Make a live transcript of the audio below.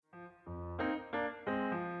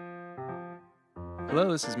Hello,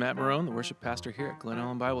 this is Matt Marron, the worship pastor here at Glen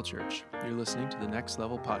Ellen Bible Church. You're listening to the Next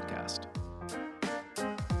Level podcast.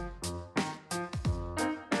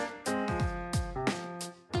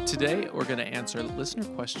 Today, we're going to answer listener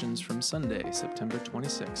questions from Sunday, September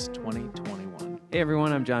 26, 2021. Hey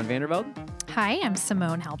everyone, I'm John Vandervelde. Hi, I'm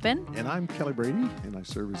Simone Halpin. And I'm Kelly Brady, and I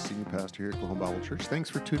serve as senior pastor here at Glen Ellen Bible Church. Thanks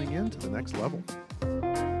for tuning in to the Next Level.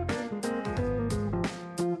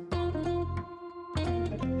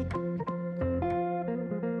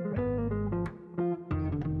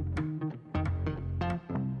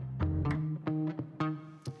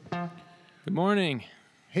 Good morning.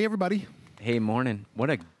 Hey, everybody. Hey, morning. What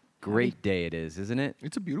a great day it is, isn't it?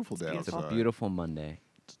 It's a beautiful day It's outside. a beautiful Monday.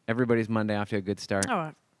 Everybody's Monday off to a good start.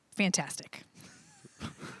 Oh, fantastic.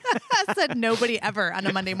 I said nobody ever on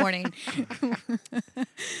a Monday morning.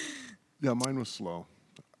 Yeah, mine was slow.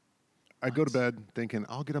 I'd go to bed thinking,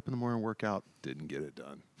 I'll get up in the morning and work out. Didn't get it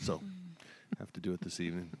done. So, have to do it this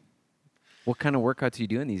evening. What kind of workouts are you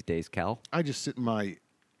doing these days, Cal? I just sit in my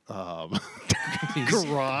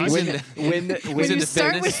garage. When you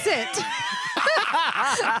start with sit.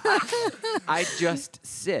 I just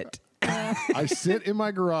sit. I sit in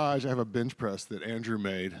my garage. I have a bench press that Andrew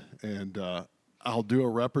made, and I'll do a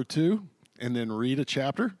rep or two, and then read a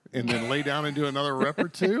chapter, and then lay down and do another rep or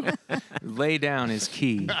two. Lay down is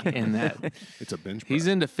key in that. It's a bench press. He's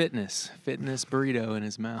into fitness burrito in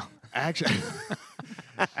his mouth. Actually,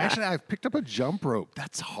 I've picked up a jump rope.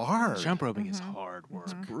 That's hard. Jump roping is hard work.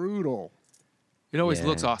 It's brutal. It always Yeah.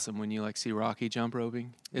 looks awesome when you see Rocky jump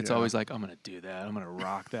roping. It's Yeah. always like, I'm going to do that. I'm going to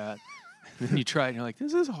rock that. And then you try it and you're like,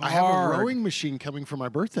 this is hard. I have a rowing machine coming for my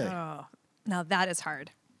birthday. Oh, now that is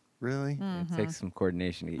hard. Really? It takes some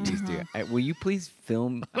coordination to get used to. Will you please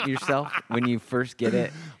film yourself when you first get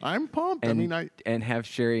it? I'm pumped. And, I have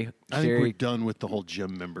Sherry, think we're done with the whole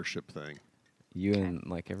gym membership thing. you and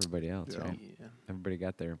like everybody else, Yeah. right? Yeah. Everybody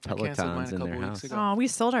got their I canceled mine Pelotons a in their couple weeks house. ago. Oh, we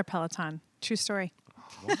sold our Peloton. True story.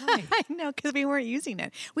 Why? I know, because we weren't using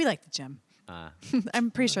it. We like the gym.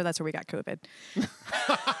 I'm pretty sure that's where we got COVID.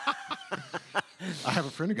 I have a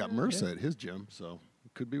friend who got MRSA at his gym, so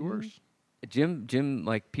it could be worse. Gym,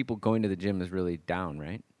 like people going to the gym is really down,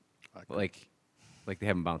 right? Like they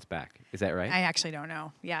haven't bounced back. Is that right? I actually don't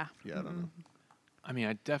know. Yeah. Yeah, I don't know. I mean,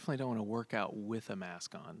 I definitely don't want to work out with a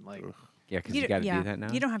mask on. Yeah, because you got to do that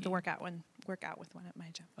now. You don't have to work out with one at my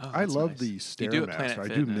gym. Oh, I that's love nice. the You do at Planet Stairmaster. I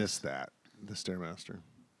do Fitness. miss that, the Stairmaster.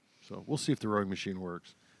 So we'll see if the rowing machine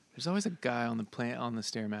works. There's always a guy on the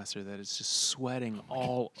Stairmaster that is just sweating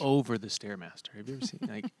all over the Stairmaster. Have you ever seen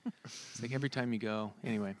it's like every time you go.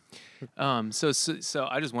 Anyway, so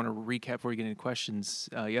I just want to recap before we get into questions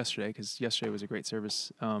yesterday, because yesterday was a great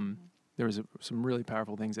service. There was some really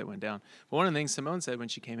powerful things that went down. But one of the things Simone said when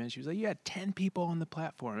she came in, she was like, "You had 10 people on the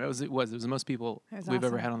platform." It was the most people we've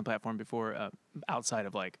ever had on the platform before, outside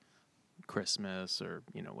of like Christmas or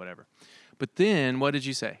whatever. But then, what did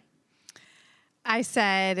you say? I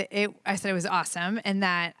said it was awesome, and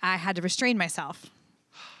that I had to restrain myself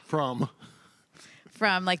From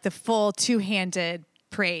like the full two-handed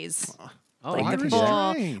praise. Oh, like why the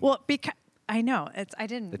restrain? full. Well, because I know I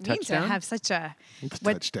didn't The mean touchdown? to have such a the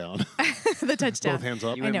touchdown. the touchdown. Both hands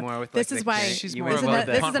up. You I went know. more with This like is the why kick. She's You more went of with a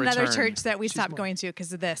the- this punt is another return. church that we She's stopped more- going to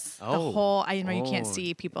because of this. Oh. The whole, I know you can't Oh,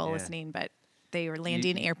 see people yeah. listening, but they were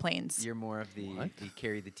landing airplanes. You're more of the you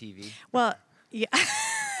carry the TV. Well, yeah.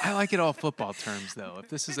 I like it all football terms, though. If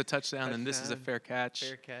this is a touchdown, then this is a Touchdown, fair catch,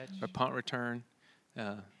 fair catch. or punt return.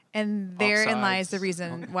 And therein lies the Offsides.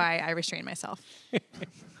 reason why I restrained myself.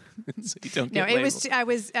 So you don't No, get it was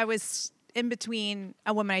labeled. I was in between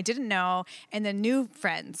a woman I didn't know and then new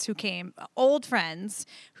friends who came, old friends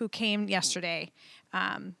who came yesterday.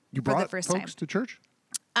 You for brought the first folks to church?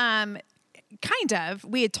 time. Kind of.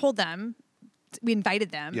 We had told them. We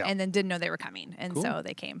invited them Yeah. and then didn't know they were coming. And Cool. so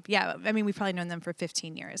they came. Yeah. I mean, we've probably known them for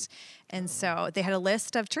 15 years. And so they had a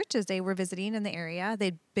list of churches they were visiting in the area.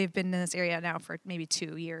 They've been in this area now for maybe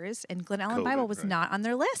 2 years. And Glen Ellen COVID, Bible was right. not on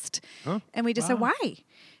their list. Huh? And we just said, Wow. why?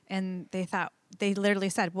 And they literally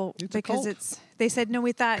said, well, It's a because cult. they said, no,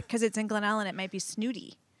 we thought because it's in Glen Ellen, it might be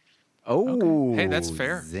snooty. Oh, Hey, that's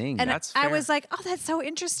fair. Zing. And That's I fair. was like, oh, that's so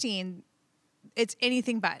interesting. It's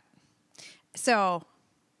anything but. So,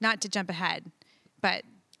 not to jump ahead, but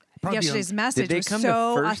Probably yesterday's on- message they was come to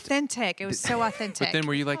so first? authentic. It was so authentic. But then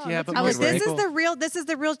were you like, yeah, but I was, most this people, is the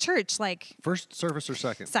real church. Like First service or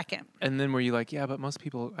second? second. and then were you like, yeah, but most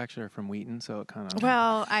people actually are from Wheaton, so it kind of.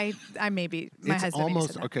 Well, I maybe my It's husband maybe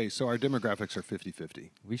almost, said that. okay, so our demographics are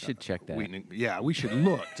 50-50. We should check that. Yeah, we should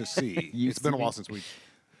look to see. Used It's been to a while be. since we...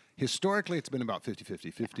 Historically, it's been about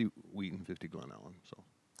 50-50. 50 Wheaton, 50 Glen Ellen. So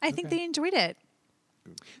I think they enjoyed it.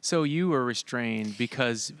 So you were restrained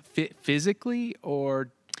because physically,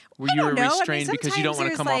 or were you don't know. I mean, restrained because you don't want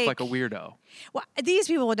to sometimes come off there's, like a weirdo? Well, these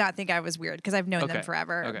people would not think I was weird because I've known Okay. them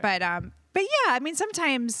forever. Okay. But yeah, I mean,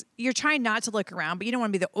 sometimes you're trying not to look around, but you don't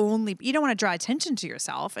want to be the only. You don't want to draw attention to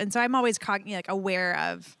yourself, and so I'm always like aware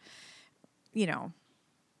of,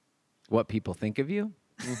 What people think of you?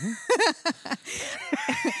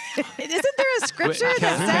 Isn't there a scripture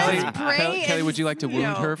that says pray? Kelly, and, would you like to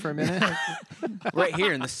wound her for a minute? Right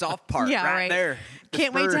here in the soft part, Yeah, right. there. The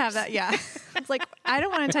Can't wait to spurs. have that. Yeah, it's like I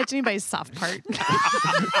don't want to touch anybody's soft part.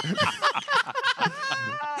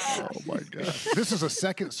 Oh my God! This is a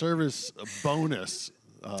second service bonus.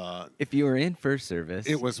 If you were in first service,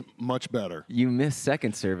 It was much better. you missed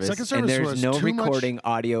second service, Second and service there's was no too much- recording,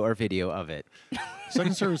 audio, or video of it.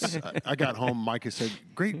 Second service, I got home. Micah said,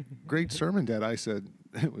 "Great sermon, Dad." I said,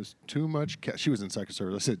 "It was too much." She was in second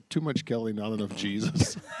service. I said, "Too much Kelly, not enough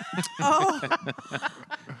Jesus."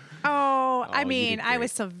 I you mean, did I great.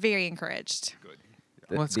 was so very encouraged.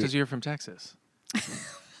 Well, it's The- because you're from Texas.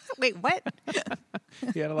 Wait, what?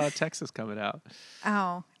 You had a lot of Texas coming out.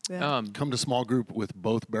 Oh, yeah. Come to small group with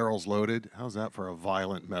both barrels loaded. How's that for a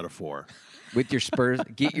violent metaphor? with your spurs,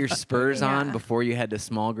 get your spurs on Yeah. before you head to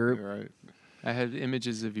small group. Right. I had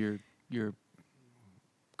images of your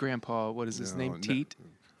grandpa. What is his No, name? no. Teat.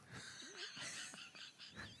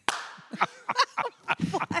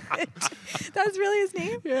 That was really his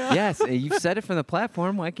name? Yeah. Yes, you've said it from the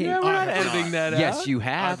platform. Why can't Yeah, you? we're not editing that out. Yes, you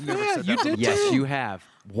have. I've never said you that did before. Yes, too. you have.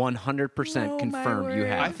 100% Oh, my confirmed you word.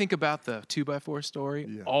 have. I think about the 2x4 story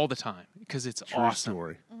Yeah. all the time because it's True awesome.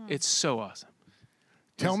 story. It's so awesome.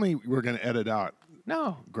 Tell me we're going to edit out.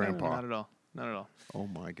 No, Grandpa. not at all. Not at all. Oh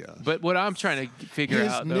my gosh. But what I'm trying to figure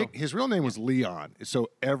out, though, His real name was Leon, so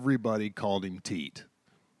everybody called him Teat.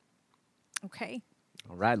 Okay.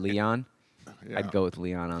 All right, Leon. Yeah. I'd go with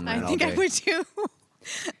Leon on that. I all think I day. would too.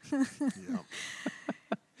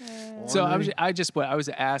 Yeah. so Ornery. I was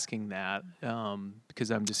asking that because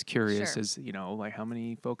I'm just curious, Sure. as like how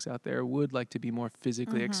many folks out there would like to be more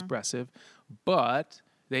physically Mm-hmm. expressive, but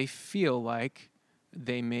they feel like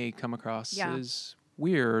they may come across Yeah. as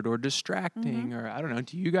weird or distracting, Mm-hmm. or I don't know.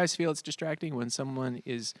 Do you guys feel it's distracting when someone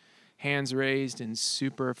is hands raised and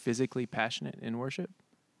super physically passionate in worship?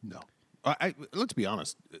 No. Let's be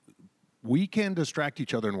honest. We can distract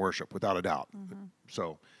each other in worship without a doubt. Mm-hmm.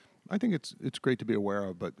 So I think it's great to be aware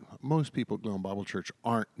of, but most people at Glen Bible Church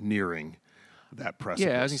aren't nearing that precipice.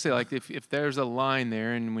 Yeah, I was gonna say, like, if there's a line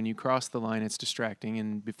there, and when you cross the line, it's distracting,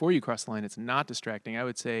 and before you cross the line, it's not distracting. I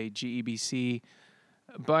would say GEBC,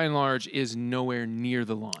 by and large, is nowhere near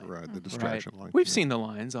the line. Right, the distraction line. We've seen the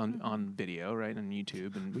lines on video, right, on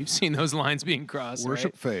YouTube, and we've seen those lines being crossed.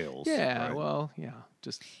 Worship right? fails. Yeah, right? well, yeah,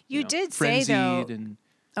 just You did say, frenzied though- and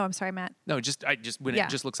Oh, I'm sorry, Matt. no, just when Yeah. it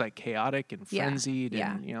just looks like chaotic and Yeah, frenzied,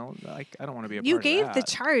 yeah. and like I don't want to be a You part gave of the that.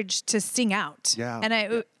 charge to sing out. Yeah. And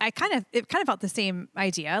it kind of felt the same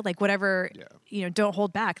idea. Like whatever, Yeah. don't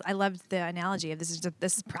hold back. I loved the analogy of this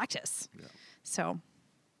is practice. Yeah. So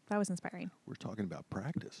that was inspiring. We're talking about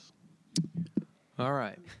practice. All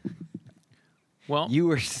right. Well, You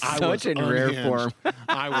were I such was in rare unhinged. form.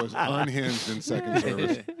 I was unhinged in second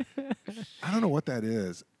service. I don't know what that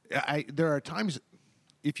is. There are times,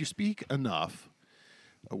 if you speak enough,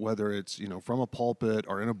 whether it's from a pulpit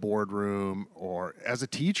or in a boardroom or as a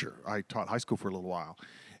teacher, I taught high school for a little while.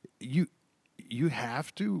 You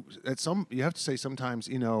have to say sometimes,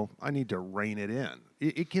 I need to rein it in.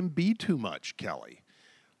 It can be too much, Kelly.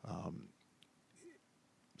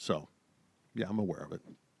 So, yeah, I'm aware of it.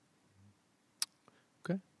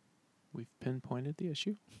 okay. We've pinpointed the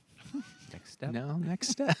issue. Next step. Now, next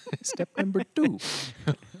step, step number 2.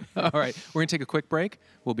 All right, we're going to take a quick break.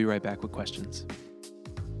 We'll be right back with questions.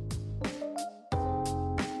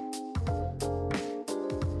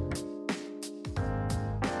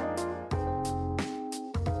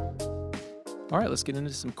 All right, let's get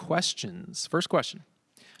into some questions. First question.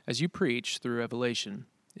 As you preach through Revelation,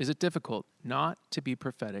 is it difficult not to be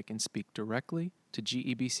prophetic and speak directly to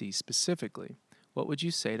GEBC specifically? What would you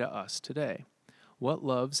say to us today? What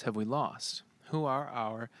loves have we lost? Who are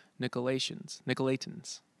our Nicolaitans?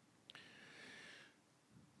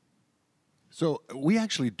 So we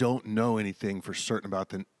actually don't know anything for certain about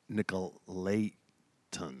the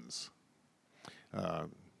Nicolaitans. I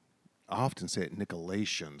often say it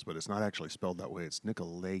Nicolaitans, but it's not actually spelled that way. It's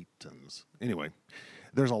Nicolaitans. Anyway,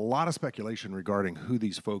 there's a lot of speculation regarding who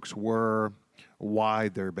these folks were, why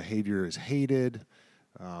their behavior is hated,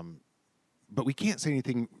 but we can't say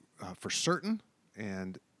anything for certain,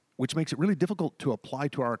 and which makes it really difficult to apply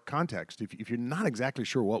to our context. If you're not exactly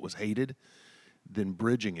sure what was hated, then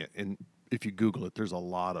bridging it, and if you Google it, there's a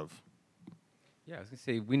lot of Yeah, I was gonna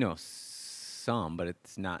say we know some, but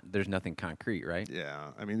it's not. There's nothing concrete, right?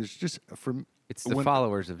 Yeah, I mean, it's just from It's the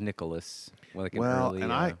followers of Nicholas, like an early,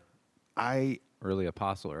 and I early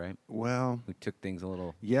apostle, right? well, Who took things a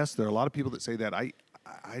little. yes, there are a lot of people that say that. I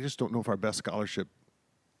just don't know if our best scholarship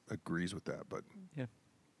agrees with that, but Yeah.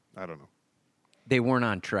 I don't know. They weren't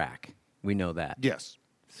on track. We know that. Yes,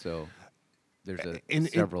 So there's And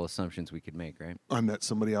several assumptions we could make, right? I met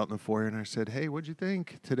somebody out in the foyer and I said, "Hey, what'd you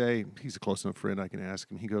think today?" He's a close enough friend I can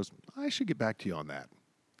ask him. He goes, "I should get back to you on that."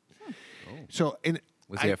 Oh. So, and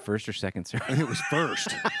Was he at first or second service? it was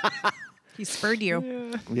first. He spurred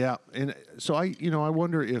you. Yeah, and so I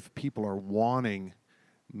wonder if people are wanting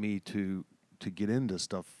me to get into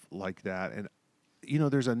stuff like that, and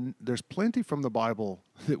there's plenty from the Bible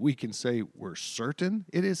that we can say we're certain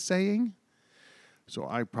it is saying. So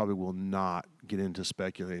I probably will not get into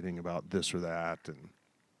speculating about this or that,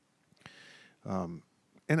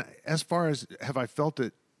 and as far as have I felt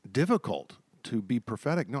it difficult to be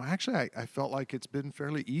prophetic? No, actually, I felt like it's been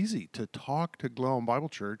fairly easy to talk to Glen Bible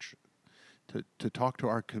Church, to talk to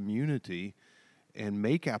our community, and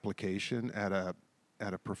make application at a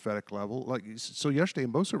prophetic level. Like, so yesterday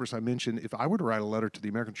in both service, I mentioned if I were to write a letter to the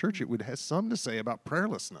American church, it would have something to say about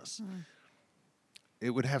prayerlessness. It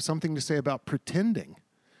would have something to say about pretending.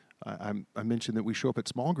 I mentioned that we show up at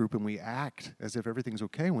small group and we act as if everything's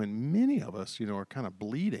okay when many of us, are kind of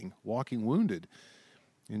bleeding, walking wounded.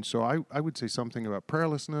 And so I would say something about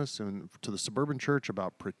prayerlessness, and to the suburban church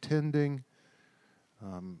about pretending.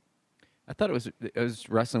 I thought I was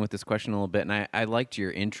wrestling with this question a little bit, and I liked your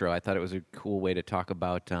intro. I thought it was a cool way to talk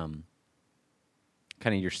about kind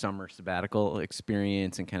of your summer sabbatical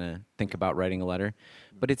experience and kind of think about writing a letter.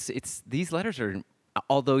 But it's these letters are,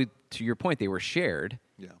 although to your point they were shared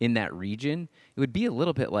in that region, it would be a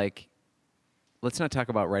little bit like, let's not talk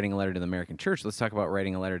about writing a letter to the American church. Let's talk about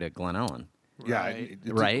writing a letter to Glen Ellen. Right.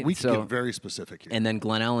 Right. We can get very specific here. And then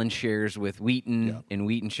Glen Ellen shares with Wheaton, and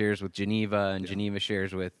Wheaton shares with Geneva, and Geneva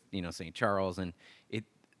shares with St. Charles, and it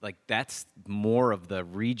that's more of the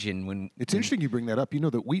region. When it's interesting you bring that up. You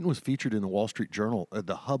know that Wheaton was featured in the Wall Street Journal,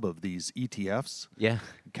 the hub of these ETFs. Yeah.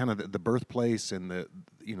 Kind of the birthplace and the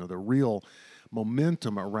real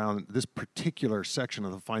momentum around this particular section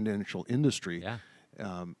of the financial industry. Yeah.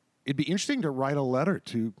 It'd be interesting to write a letter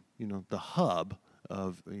to the hub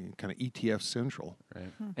of kind of ETF Central.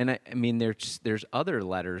 Right. And I mean, there's other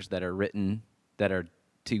letters that are written that are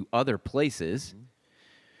to other places,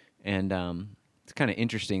 and it's kind of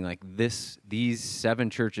interesting. Like these 7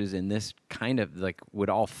 churches in this kind of like would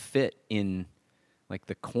all fit in like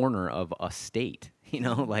the corner of a state,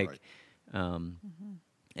 like,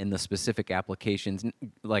 and the specific applications.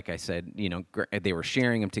 Like I said, they were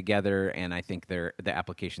sharing them together, and I think the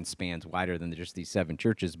application spans wider than just these 7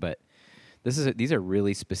 churches, but. These are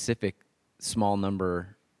really specific, small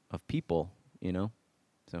number of people,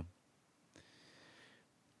 so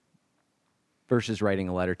versus writing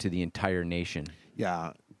a letter to the entire nation.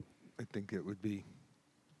 Yeah, I think it would be,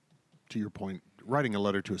 to your point, writing a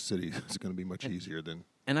letter to a city is going to be much easier than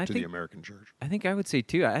to the American church. I think I would say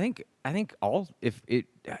too. I think if it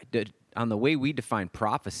on the way we define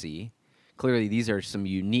prophecy, clearly these are some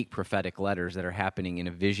unique prophetic letters that are happening in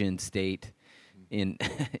a vision state. In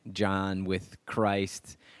John with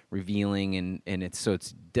Christ revealing, and it's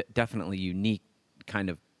definitely unique kind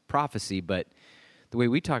of prophecy. But the way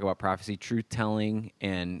we talk about prophecy, truth telling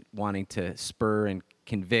and wanting to spur and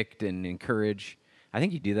convict and encourage, I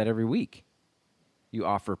think you do that every week. You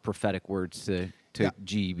offer prophetic words to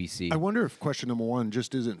GEBC. I wonder if question number 1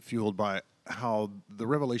 just isn't fueled by how the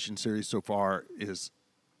Revelation series so far is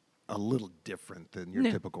a little different than your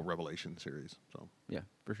typical Revelation series. So yeah,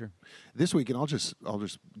 for sure. This week, and I'll just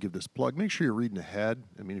give this plug. Make sure you're reading ahead.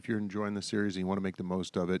 I mean, if you're enjoying the series and you want to make the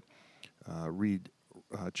most of it, read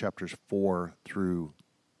chapters 4 through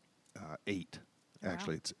 8.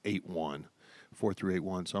 Actually, it's 8:1, 4 through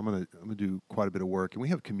 8:1. So I'm gonna do quite a bit of work, and we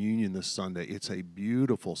have communion this Sunday. It's a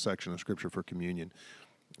beautiful section of scripture for communion.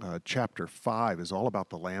 Chapter 5 is all about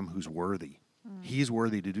the Lamb who's worthy. He's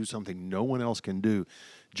worthy to do something no one else can do.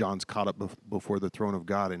 John's caught up before the throne of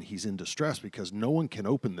God, and he's in distress because no one can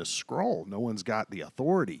open this scroll. No one's got the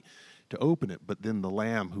authority to open it, but then the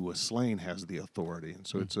Lamb who was slain has the authority. And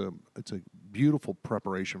so it's a beautiful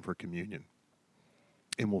preparation for communion.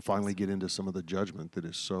 And we'll finally get into some of the judgment that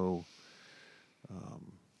is so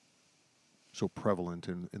prevalent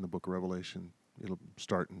in the book of Revelation. It'll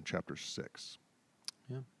start in chapter 6.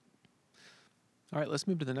 Yeah. All right, let's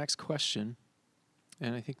move to the next question.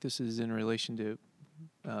 And I think this is in relation to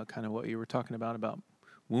kind of what you were talking about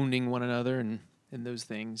wounding one another and those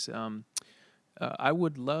things. I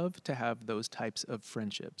would love to have those types of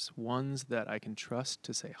friendships, ones that I can trust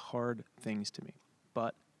to say hard things to me.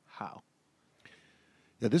 But how?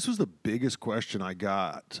 Yeah, this was the biggest question I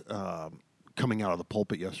got coming out of the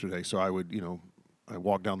pulpit yesterday. So I would, I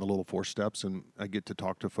walk down the little 4 steps and I get to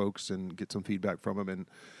talk to folks and get some feedback from them. And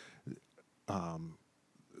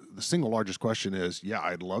the single largest question is,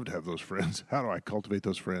 I'd love to have those friends. How do I cultivate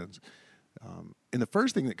those friends? And the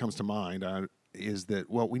first thing that comes to mind is that,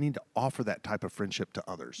 we need to offer that type of friendship to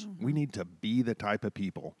others. Mm-hmm. We need to be the type of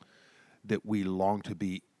people that we long to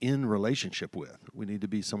be in relationship with. We need to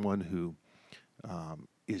be someone who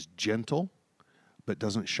is gentle, but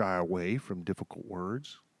doesn't shy away from difficult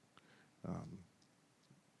words,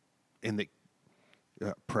 and that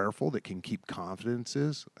prayerful, that can keep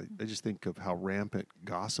confidences. I just think of how rampant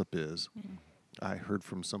gossip is. Mm. I heard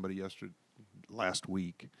from somebody last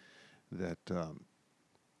week that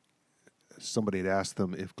somebody had asked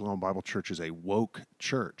them if Glowing Bible Church is a woke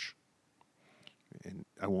church. And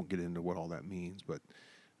I won't get into what all that means, but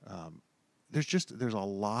there's a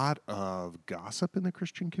lot of gossip in the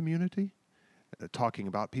Christian community, talking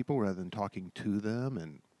about people rather than talking to them.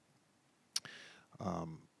 And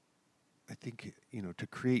I think, to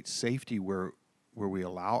create safety where we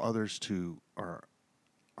allow others are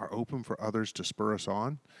open for others to spur us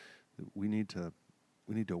on, we need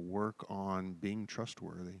to work on being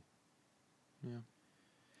trustworthy. Yeah.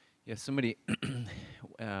 Yeah, somebody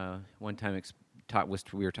one time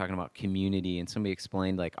we were talking about community, and somebody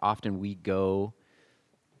explained, like, often we go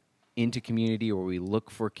into community or we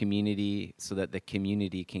look for community so that the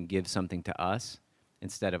community can give something to us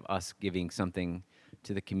instead of us giving something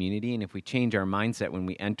to the community. And if we change our mindset when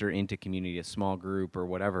we enter into community, a small group or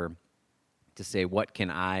whatever, to say, what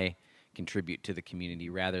can I contribute to the community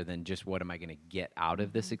rather than just what am I going to get out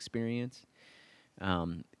of this experience?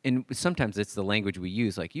 And sometimes it's the language we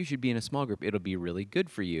use, like, you should be in a small group. It'll be really good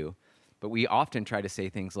for you. But we often try to say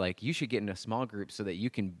things like, you should get in a small group so that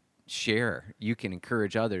you can share, you can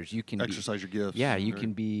encourage others, you can exercise your gifts. Yeah, you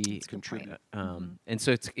can be contribute. And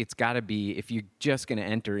so it's got to be, if you're just going to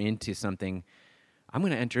enter into something, I'm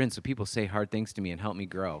going to enter in so people say hard things to me and help me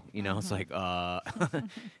grow. It's like,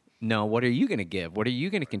 no, what are you going to give? What are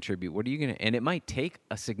you going to contribute? What are you going to? And it might take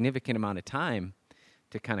a significant amount of time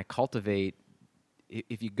to kind of cultivate.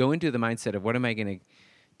 If you go into the mindset of what am I going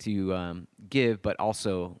to give, but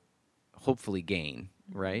also hopefully gain,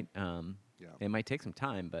 right? It might take some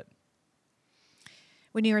time, but.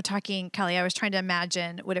 When you were talking, Kelly, I was trying to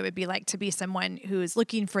imagine what it would be like to be someone who's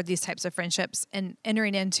looking for these types of friendships and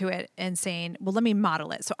entering into it and saying, well, let me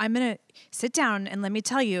model it. So I'm going to sit down and let me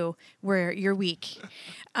tell you where you're weak.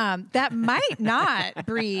 That might not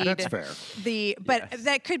breed. That's fair.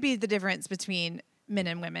 That could be the difference between men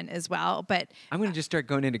and women as well. But I'm going to just start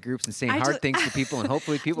going into groups and saying hard things to people, and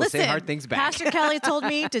hopefully people say hard things back. Pastor Kelly told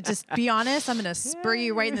me to just be honest. I'm going to spur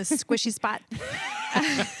you right in the squishy spot.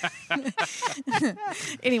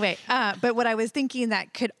 Anyway, but what I was thinking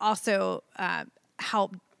that could also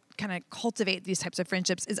help kind of cultivate these types of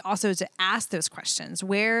friendships is also to ask those questions.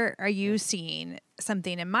 Where are you seeing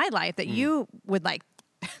something in my life that you would like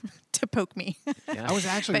to poke me? Yeah. I was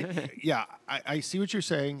actually, I see what you're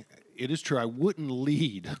saying. It is true. I wouldn't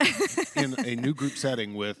lead in a new group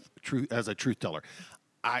setting with truth as a truth teller.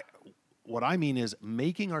 What I mean is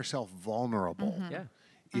making ourselves vulnerable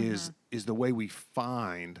is the way we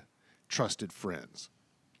find trusted friends.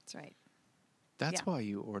 That's right. That's why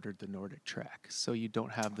you ordered the Nordic track, so you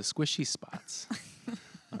don't have the squishy spots.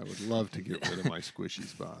 I would love to get rid of my squishy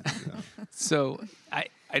spots. Yeah. So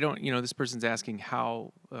I don't, this person's asking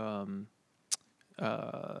how to,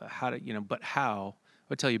 but how.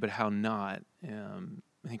 I'll tell you, but how not.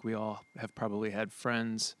 I think we all have probably had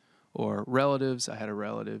friends or relatives. I had a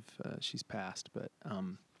relative, she's passed, but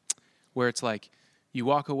where it's like you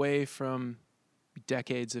walk away from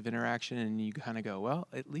decades of interaction and you kind of go, well,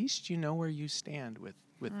 at least you know where you stand with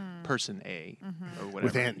person A or whatever.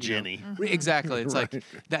 With Aunt Jenny. Exactly. It's Right. like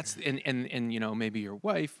that's and maybe your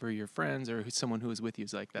wife or your friends or someone who is with you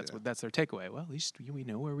is like that's that's their takeaway. Well, at least we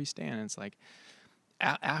know where we stand. And it's like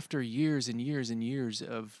after years and years and years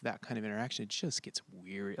of that kind of interaction, it just gets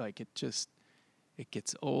weary. Like it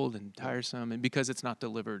gets old and tiresome, and because it's not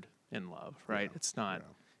delivered in love, right? It's not.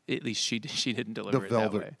 At least she didn't deliver it that way. The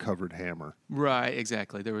velvet covered hammer. Right,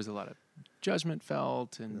 exactly. There was a lot of judgment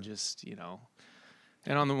felt, and just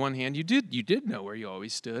And on the one hand, you did know where you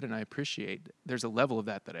always stood, and I appreciate. There's a level of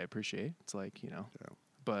that I appreciate. It's like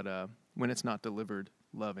but when it's not delivered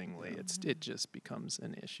lovingly, it just becomes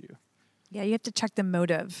an issue. Yeah, you have to check the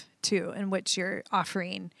motive too in which you're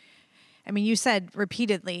offering I mean, you said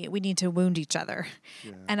repeatedly we need to wound each other,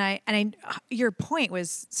 and your point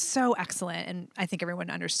was so excellent, and I think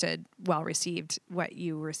everyone understood, well received what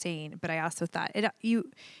you were saying. But I also thought you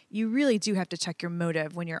really do have to check your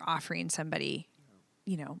motive when you're offering somebody,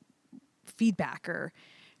 feedback or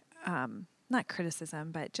not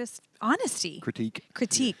criticism, but just honesty,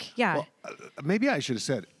 critique. Yeah. Well, maybe I should have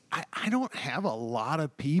said I don't have a lot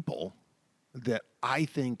of people that I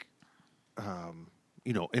think.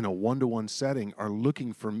 In a one-to-one setting are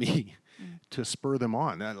looking for me to spur them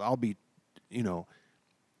on. I'll be,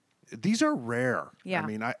 these are rare. Yeah. I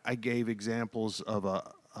mean, I gave examples of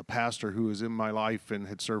a pastor who was in my life and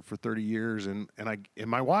had served for 30 years and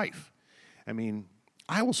my wife. I mean,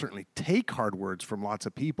 I will certainly take hard words from lots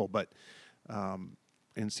of people, but to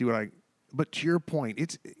your point,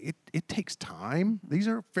 it takes time. These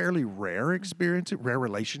are fairly rare experiences, rare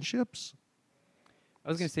relationships. I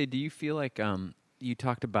was going to say, do you feel like you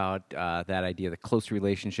talked about that idea, the close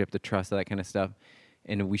relationship, the trust, that kind of stuff,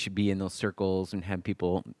 and we should be in those circles and have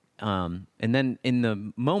people. And then in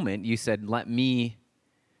the moment, you said, let me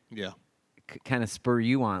kind of spur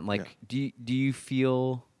you on. Like, do you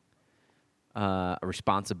feel a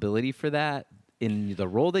responsibility for that in the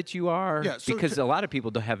role that you are? Yeah, so because a lot of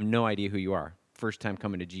people have no idea who you are. First time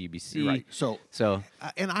coming to GBC. Right. So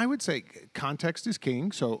and I would say context is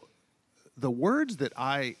king. So the words that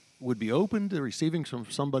I would be open to receiving from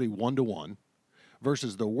somebody one-to-one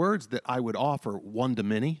versus the words that I would offer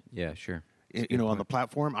one-to-many. Yeah, sure. On the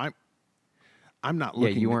platform, I'm not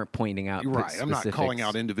looking. Yeah, you weren't pointing out. Right. I'm not calling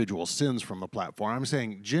out individual sins from the platform. I'm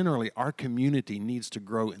saying generally our community needs to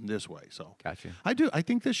grow in this way. So gotcha. I do. I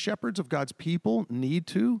think the shepherds of God's people need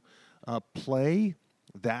to play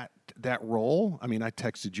that role. I mean, I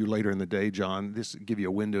texted you later in the day, John. This will give you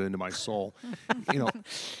a window into my soul.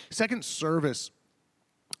 Second service.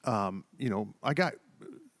 I got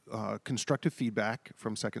constructive feedback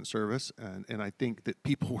from second service, and I think that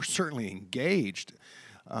people were certainly engaged.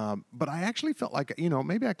 But I actually felt like,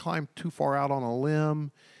 maybe I climbed too far out on a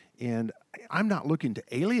limb, and I'm not looking to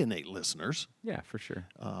alienate listeners. Yeah, for sure.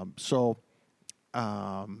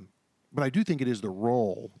 But I do think it is the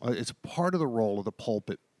role. It's part of the role of the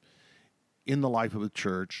pulpit in the life of a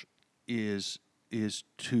church is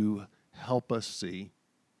to help us see.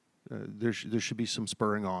 There should be some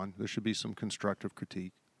spurring on. There should be some constructive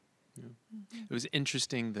critique. Yeah. It was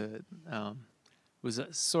interesting. It was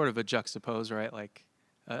sort of a juxtapose, right? Like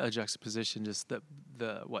a juxtaposition, just the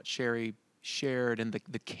what Sherry shared and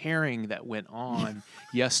the caring that went on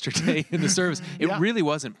yesterday in the service. It really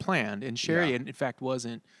wasn't planned, and Sherry, in fact,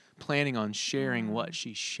 wasn't planning on sharing what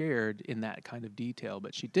she shared in that kind of detail,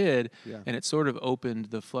 but she did, and it sort of opened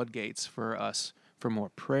the floodgates for us for more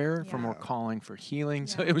prayer, for more calling, for healing.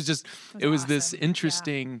 So it was just, it was awesome. This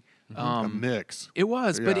interesting a mix. It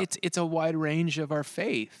was, but it's a wide range of our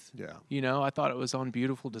faith. Yeah. I thought it was on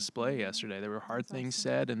beautiful display yesterday. There were hard things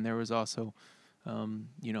said, and there was also,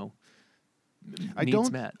 needs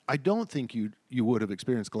met. I don't think you would have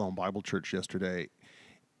experienced Glowing Bible Church yesterday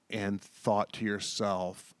and thought to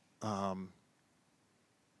yourself,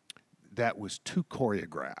 that was too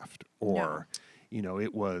choreographed, or,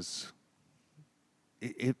 it was.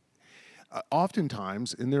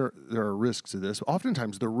 Oftentimes, and there are risks to this,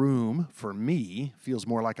 oftentimes the room, for me, feels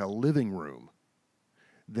more like a living room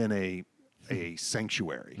than a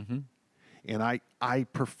sanctuary. Mm-hmm. And I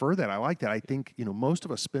prefer that. I like that. I think, most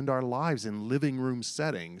of us spend our lives in living room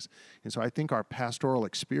settings. And so I think our pastoral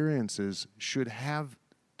experiences should have,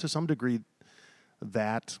 to some degree,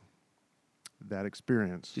 that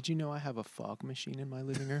experience. Did you know I have a fog machine in my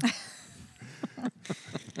living room?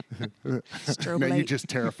 Now you just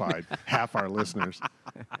terrified half our listeners.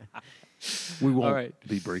 We won't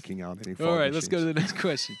be breaking out any fog machines. Let's go to the next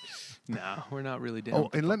question. No, we're not really down. Oh,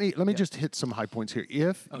 and let me just hit some high points here.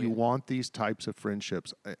 If you want these types of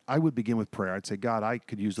friendships, I would begin with prayer. I'd say, God, I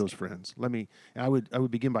could use those friends. I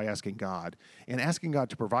would begin by asking God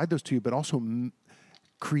to provide those to you, but also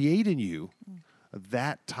create in you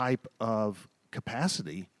that type of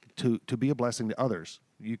capacity to be a blessing to others.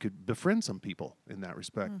 You could befriend some people in that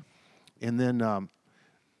respect. And then,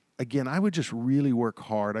 again, I would just really work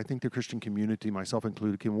hard. I think the Christian community, myself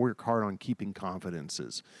included, can work hard on keeping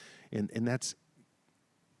confidences. And that's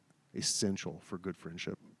essential for good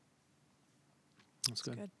friendship. That's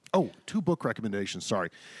good. Oh, 2 book recommendations. Sorry.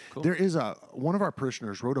 Cool. There is one of our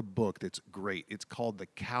parishioners wrote a book that's great. It's called The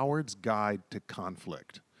Coward's Guide to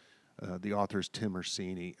Conflict. The author is Tim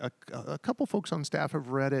Orsini. A couple folks on staff have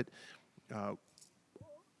read it.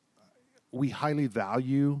 We highly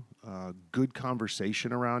value good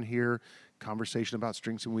conversation around here, conversation about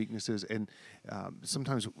strengths and weaknesses, and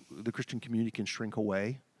sometimes the Christian community can shrink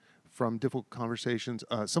away from difficult conversations.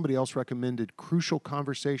 Somebody else recommended Crucial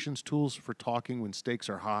Conversations, Tools for Talking When Stakes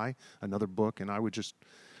Are High, another book. And I would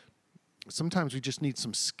sometimes we just need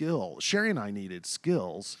some skill. Sherry and I needed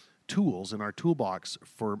tools in our toolbox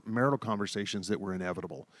for marital conversations that were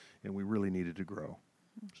inevitable, and we really needed to grow.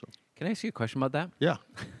 So, Can I ask you a question about that? yeah.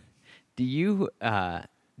 Do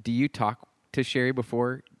you talk to Sherry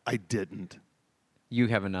before I didn't. you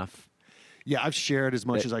have enough? Yeah, I've shared as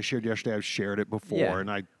much as I shared yesterday. I've shared it before, Yeah.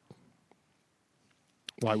 and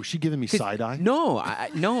why was she giving me side eye? No,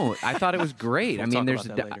 I thought it was great. I We'll mean, talk there's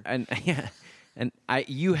about that later.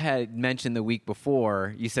 you had mentioned the week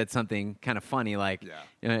before, you said something kind of funny, like, Yeah.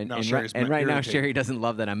 and, Now and, Sherry's right now irritated. Sherry doesn't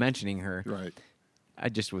love that I'm mentioning her. Right. I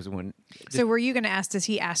just was one. So were you going to ask, does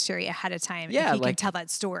he ask Sherry ahead of time Yeah, if he can like- tell that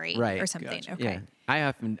story Right. or something? Gotcha. Okay. Yeah, I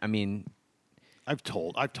often. I mean, I've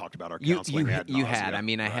talked about our you counseling. ad you nauseam. had. I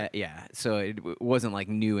mean, I Right. had. Yeah. So it wasn't like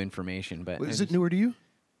new information, but Is it newer to you?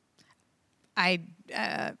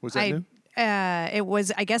 Was that new? It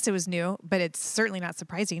was, I guess it was new, but it's certainly not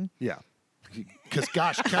surprising. Yeah. Because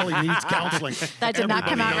gosh, Kelly needs counseling. That did not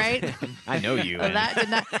come out Everybody right. I know you. Well, and- that did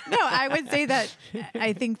not. No, I would say that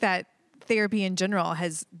I think that therapy in general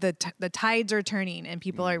has the tides are turning and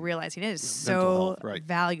people are realizing it is Mental so health, right.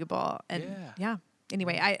 valuable. And yeah.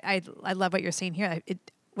 Anyway, I love what you're saying here.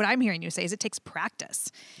 What I'm hearing you say is it takes practice.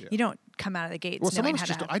 Yeah. You don't come out of the gates Well, some knowing of how us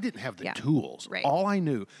just to. I didn't have the Yeah. tools. Right. All I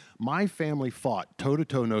knew, my family fought toe to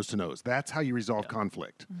toe, nose to nose. That's how you resolve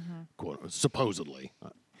conflict, quote, supposedly.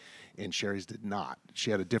 And Sherry's did not.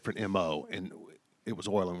 She had a different MO, and it was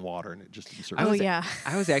oil and water, and it just didn't serve. Oh, us. yeah.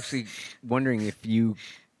 I was actually wondering if you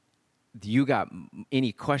got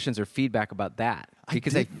any questions or feedback about that,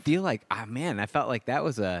 because I feel like, I felt like that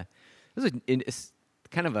was it's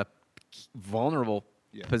kind of a vulnerable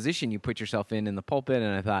Yeah. position you put yourself in the pulpit,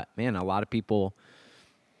 and I thought, man, a lot of people,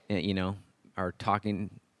 are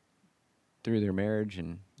talking through their marriage,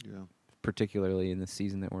 and Yeah. particularly in the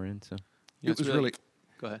season that we're in. So It was really.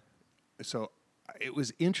 Go ahead. So it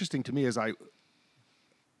was interesting to me as I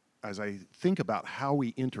think about how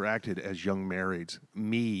we interacted as young marrieds,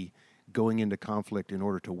 me going into conflict in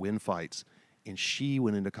order to win fights, and she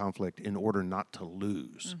went into conflict in order not to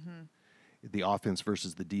lose. The offense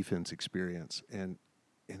versus the defense experience. And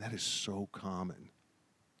that is so common.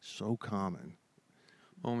 So common.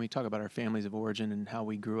 When we talk about our families of origin and how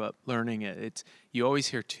we grew up learning it, you always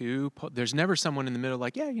hear there's never someone in the middle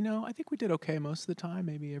like, I think we did okay most of the time,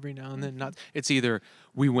 maybe every now and then. Not. It's either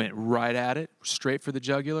we went right at it, straight for the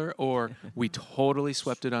jugular, or we totally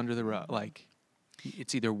swept it under the rug. Like,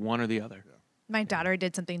 it's either one or the other. My daughter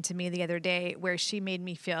did something to me the other day where she made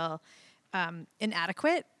me feel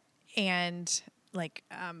inadequate and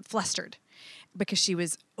flustered because she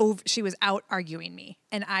was out arguing me,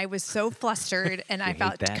 and I was so flustered and I hate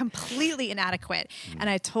felt that. completely inadequate. And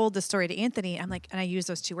I told the story to Anthony. I'm like, and I used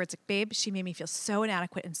those two words, like, babe, she made me feel so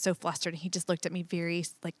inadequate and so flustered. And he just looked at me very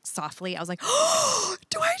softly. I was like, oh,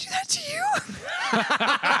 do I do that to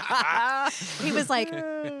you? He was like,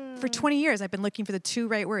 for 20 years, I've been looking for the two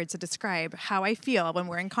right words to describe how I feel when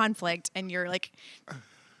we're in conflict and you're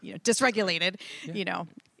dysregulated,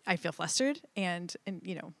 I feel flustered and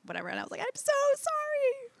whatever. And I was like, I'm so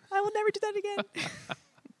sorry. I will never do that again.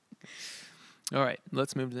 All right,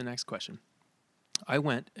 let's move to the next question. I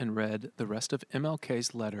went and read the rest of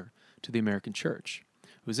MLK's letter to the American church.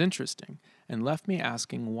 It was interesting and left me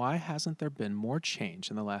asking, why hasn't there been more change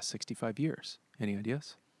in the last 65 years? Any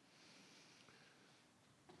ideas?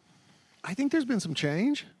 I think there's been some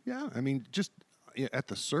change. Yeah. I mean, just at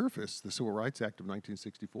the surface, the Civil Rights Act of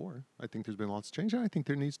 1964, I think there's been lots of change. And I think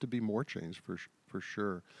there needs to be more change for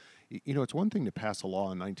sure. It's one thing to pass a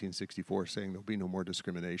law in 1964 saying there'll be no more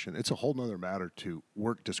discrimination. It's a whole nother matter to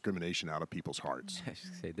work discrimination out of people's hearts. I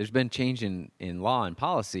should say, there's been change in law and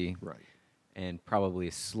policy, Right. and probably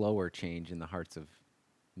a slower change in the hearts of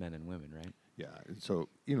men and women, right? Yeah. And so,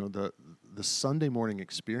 the Sunday morning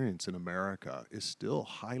experience in America is still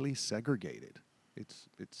highly segregated.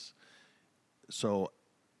 It's so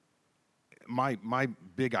my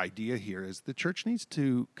big idea here is the church needs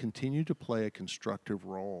to continue to play a constructive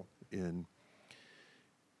role in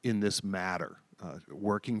this matter,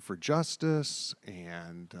 working for justice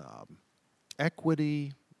and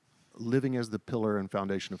equity, living as the pillar and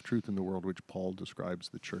foundation of truth in the world, which Paul describes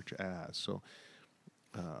the church as. So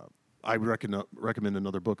I recommend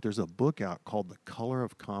another book. There's a book out called The Color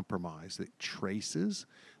of Compromise that traces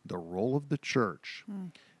the role of the church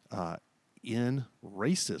in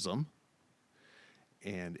racism,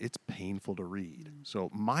 and it's painful to read. So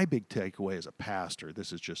my big takeaway as a pastor,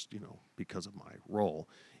 this is just, because of my role,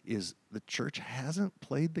 is the church hasn't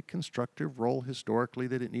played the constructive role historically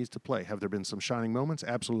that it needs to play. Have there been some shining moments?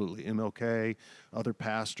 Absolutely. MLK, other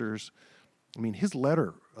pastors. I mean, his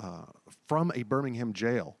letter from a Birmingham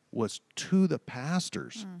jail was to the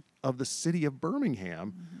pastors of the city of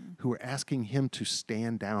Birmingham who were asking him to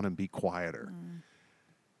stand down and be quieter.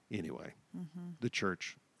 Anyway, the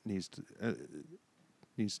church needs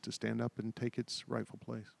to stand up and take its rightful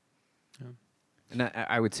place. Yeah. And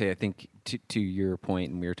I would say, I think, to your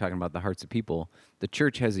point, and we were talking about the hearts of people, the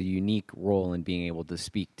church has a unique role in being able to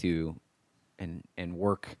speak to and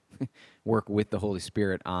work with the Holy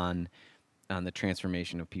Spirit on the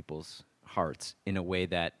transformation of people's hearts in a way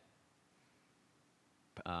that,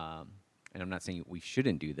 and I'm not saying we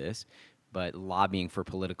shouldn't do this, but lobbying for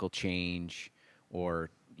political change or,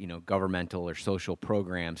 governmental or social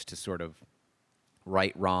programs to sort of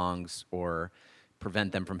right wrongs or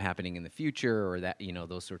prevent them from happening in the future or that,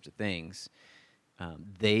 those sorts of things,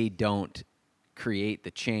 they don't create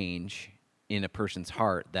the change in a person's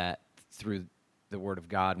heart that through the Word of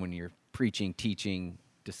God, when you're preaching, teaching,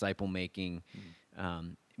 disciple making,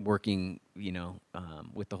 working,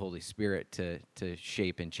 with the Holy Spirit to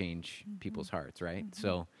shape and change people's hearts, right?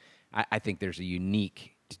 So I think there's a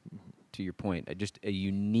unique, to your point, just a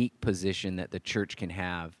unique position that the church can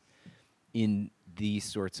have in these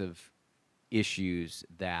sorts of issues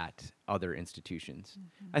that other institutions.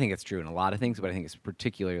 I think it's true in a lot of things, but I think it's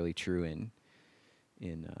particularly true in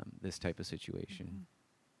this type of situation.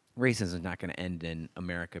 Racism is not going to end in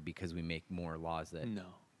America because we make more laws that. No.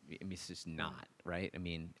 I mean, it's just not, right? I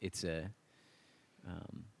mean, it's a,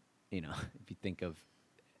 if you think of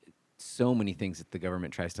so many things that the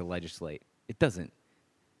government tries to legislate, it doesn't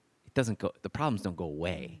go, the problems don't go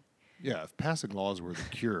away. Yeah, if passing laws were the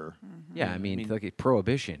cure. Yeah, I mean, look at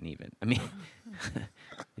prohibition even. I mean,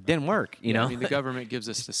 it didn't work, you know? I mean, the government gives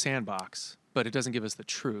us the sandbox, but it doesn't give us the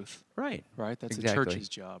truth. Right. Right? That's Exactly. the church's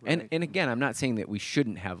job, right? And again, I'm not saying that we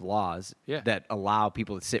shouldn't have laws that allow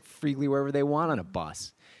people to sit freely wherever they want on a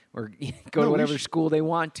bus or go to whatever school they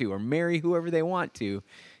want to or marry whoever they want to,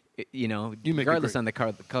 regardless on the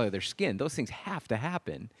color of their skin. Those things have to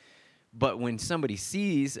happen. But when somebody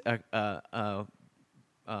sees a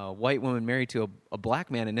white woman married to a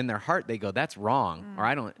black man and in their heart they go, that's wrong, or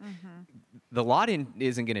I don't, the law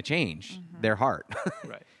isn't going to change their heart.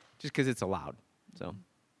 Right. Just because it's allowed. So,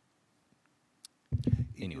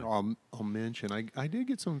 anyway. I'll mention, I did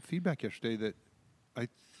get some feedback yesterday that I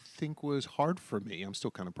think was hard for me. I'm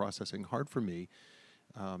still kind of processing, hard for me,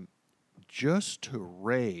 just to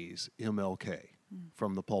raise MLK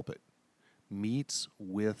from the pulpit meets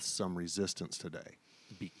with some resistance today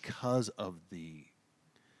because of the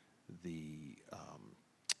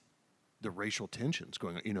racial tensions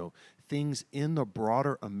going on. Things in the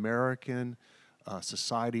broader American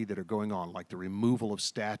society that are going on, like the removal of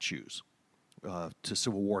statues to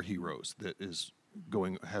Civil War heroes that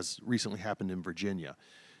has recently happened in Virginia.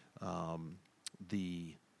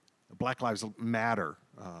 The Black Lives Matter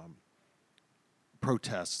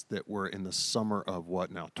protests that were in the summer of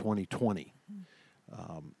 2020.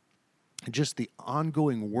 Just the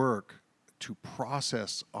ongoing work to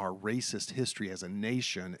process our racist history as a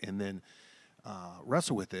nation and then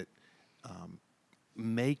wrestle with it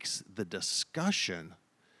makes the discussion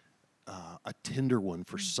a tender one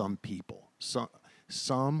for some people.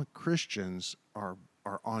 Some Christians are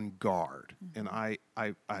on guard, and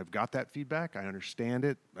I've got that feedback. I understand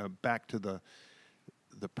it. Back to the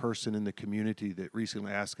person in the community that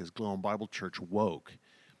recently asked, is Glow and Bible Church woke?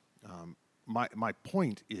 My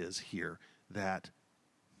point is here that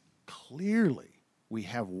clearly we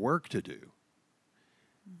have work to do,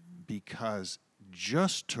 because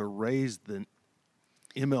just to raise the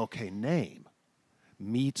MLK name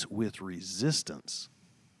meets with resistance,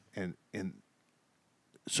 and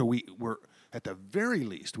so we're at the very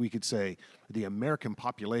least we could say the American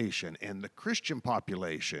population and the Christian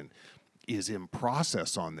population is in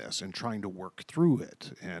process on this and trying to work through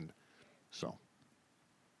it, and so.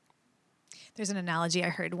 There's an analogy I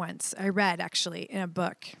heard once. I read actually in a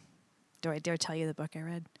book. Do I dare tell you the book I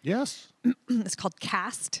read? Yes. It's called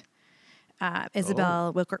Cast.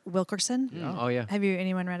 Isabel Wilkerson. Yeah. Oh, yeah. Have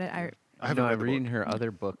anyone read it? I'm reading her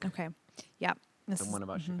other book. Okay. Yeah. The one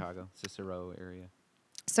about Chicago, Cicero area.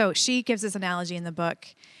 So she gives this analogy in the book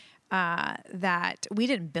that we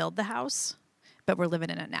didn't build the house, but we're living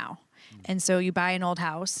in it now. And so you buy an old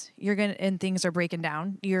house, and things are breaking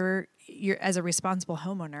down. You're as a responsible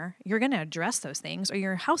homeowner, you're gonna address those things, or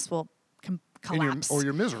your house will collapse. Or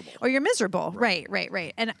you're miserable. Or you're miserable.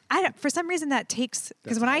 Right. And for some reason that takes,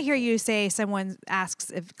 because when I hear you say someone asks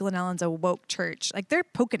if Glen Ellen's a woke church, like they're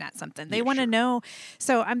poking at something. They want to know.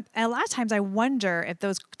 So a lot of times I wonder if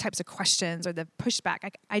those types of questions or the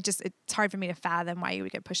pushback, it's hard for me to fathom why you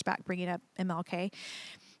would get pushback bringing up MLK.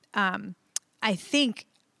 I think,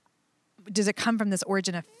 does it come from this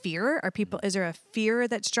origin of fear? Is there a fear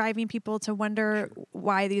that's driving people to wonder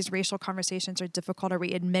why these racial conversations are difficult? Are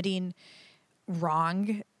we admitting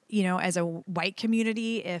wrong, as a white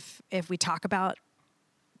community if we talk about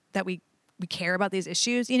that we care about these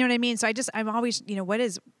issues? You know what I mean? So I'm always,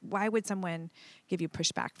 why would someone give you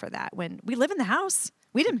pushback for that when we live in the house?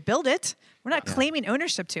 We didn't build it. We're not claiming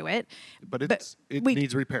ownership to it. But it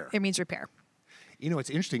needs repair. It needs repair. It's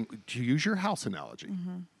interesting to use your house analogy.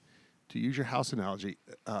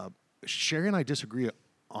 Sherry and I disagree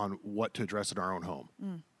on what to address in our own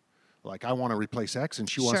home. Like, I want to replace X and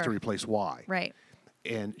she wants to replace Y. Right.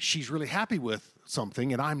 And she's really happy with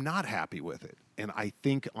something and I'm not happy with it. And I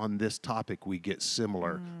think on this topic we get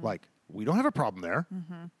similar. Like, we don't have a problem there.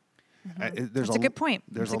 That's a good point.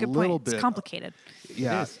 There's a little point. bit. It's complicated.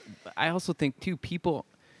 Yeah. It is. I also think, too, people,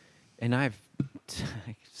 and I've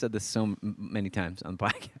said this so many times on the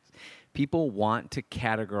podcast, people want to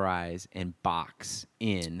categorize and box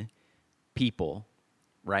in people,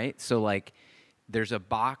 right? So, like, there's a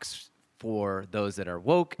box for those that are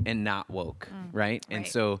woke and not woke, right? And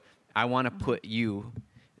so I want to put you,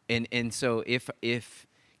 and so if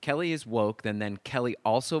Kelly is woke, then Kelly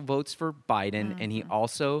also votes for Biden, and he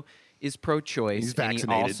also is pro-choice, He's and he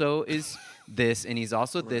vaccinated. also is this, and he's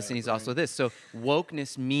also this, and he's also this. So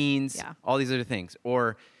wokeness means all these other things,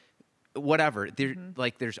 or whatever.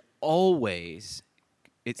 There's always.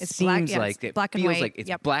 It It's seems black, like it black and feels white. like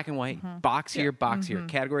it's black and white. Box here, box here,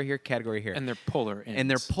 category here, category here, And they're polar ends. and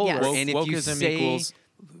they're polar. Yes. And if you Wokeism say equals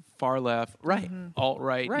far left, right,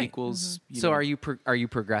 alt-right Right. equals. so are you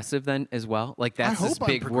progressive then as well? Like, I that's hope this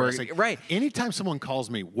big I'm word, progressing. right? Anytime someone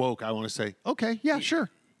calls me woke, I want to say, okay, yeah, sure.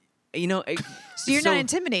 So you're not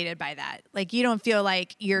intimidated by that. Like, you don't feel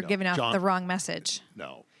like you're No, giving out John- the wrong message.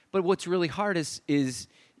 No. But what's really hard is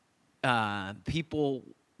people.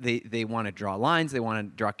 They want to draw lines. They want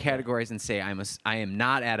to draw categories and say I am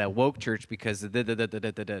not at a woke church because and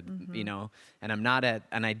I'm not at,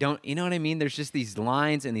 and I don't, you know what I mean? There's just these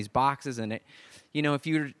lines and these boxes, and it, if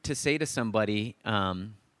you were to say to somebody, I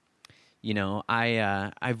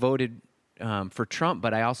voted for Trump,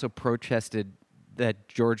 but I also protested that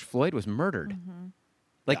George Floyd was murdered.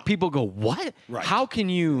 Like, people go, what? Right. How can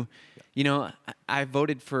you? I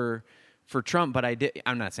voted for Trump, but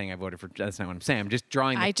I'm not saying I voted for. That's not what I'm saying. I'm just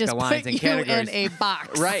drawing I just the lines put and you categories. in a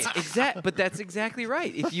box. Right, but that's exactly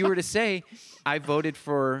right. If you were to say, I voted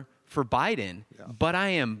for Biden, but I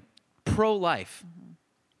am pro-life,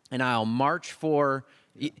 and I'll march for.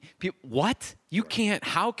 What? You can't.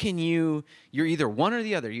 How can you? You're either one or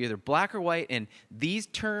the other. You're either black or white, and these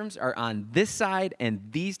terms are on this side, and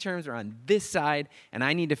these terms are on this side, and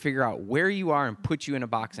I need to figure out where you are and put you in a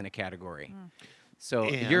box in a category. So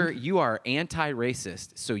you are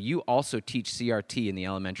anti-racist. So you also teach CRT in the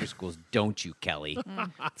elementary schools, don't you, Kelly?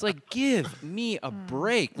 It's like, give me a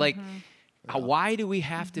break. Like, why do we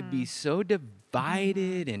have to be so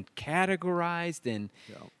divided and categorized and?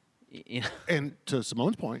 And to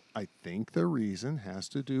Simone's point, I think the reason has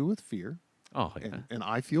to do with fear. Oh, yeah. And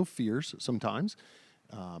I feel fears sometimes,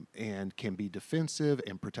 and can be defensive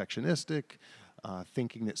and protectionistic,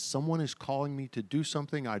 thinking that someone is calling me to do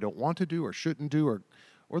something I don't want to do or shouldn't do,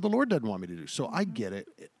 or the Lord doesn't want me to do. So I get it.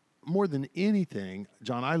 More than anything,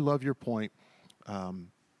 John, I love your point.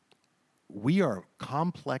 We are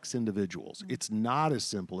complex individuals. It's not as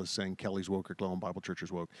simple as saying Kelly's woke or Glowing Bible Church is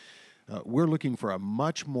woke. We're looking for a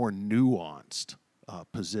much more nuanced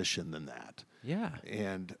position than that. Yeah.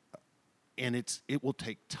 And it will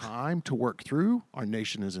take time to work through. Our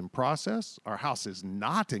nation is in process. Our house is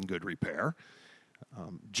not in good repair.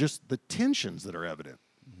 Just the tensions that are evident.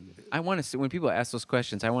 I want to say, when people ask those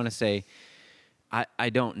questions, I want to say, I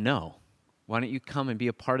don't know. Why don't you come and be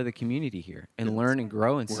a part of the community here and learn and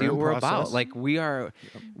grow and see in what we're process. about? Like, we are,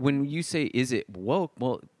 when you say, is it woke?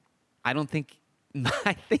 Well, I think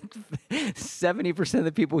 70% of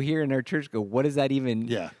the people here in our church go, what does that even?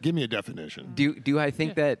 Yeah, give me a definition. Do I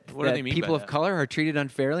think that, What do that they mean people by of that? color are treated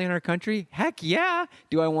unfairly in our country? Heck yeah.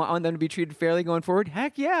 Do I want them to be treated fairly going forward?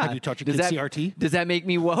 Heck yeah. Have you taught your Does kids that, CRT? Does that make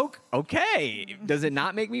me woke? Okay. Does it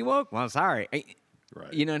not make me woke? Well, sorry.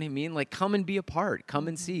 Right. You know what I mean? Like, come and be a part. Come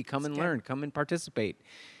and see. Come and learn. Come and participate.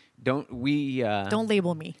 Don't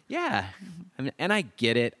label me. Yeah. I mean, and I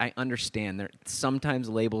get it. I understand. Sometimes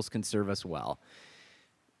labels can serve us well.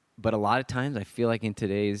 But a lot of times I feel like in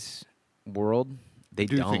today's world, they I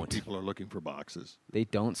do think don't. people are looking for boxes. They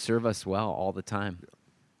don't serve us well all the time.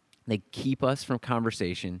 They keep us from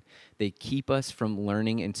conversation. They keep us from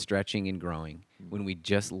learning and stretching and growing when we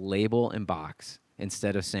just label and box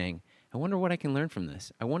instead of saying, I wonder what I can learn from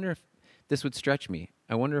this. I wonder if this would stretch me.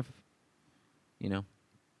 I wonder if,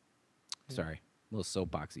 sorry, a little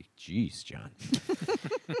soapboxy. Jeez, John.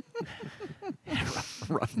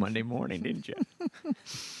 rough Monday morning, didn't you?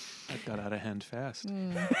 That got out of hand fast.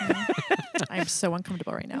 I'm so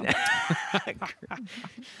uncomfortable right now.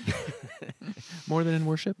 More than in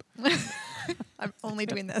worship? I'm only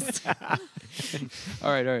doing this.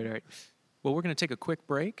 All right. Well, we're going to take a quick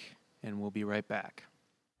break, and we'll be right back.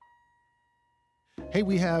 Hey,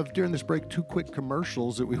 we have, during this break, 2 quick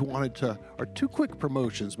commercials that we wanted to, or 2 quick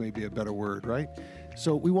promotions, maybe a better word, right?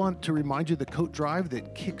 So we want to remind you the coat drive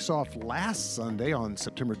that kicks off last Sunday on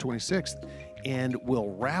September 26th and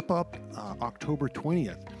will wrap up October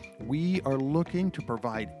 20th. We are looking to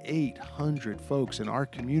provide 800 folks in our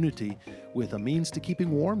community with a means to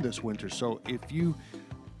keeping warm this winter. So if you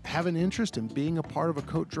have an interest in being a part of a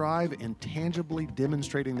coat drive and tangibly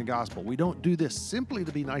demonstrating the gospel. We don't do this simply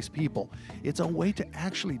to be nice people. It's a way to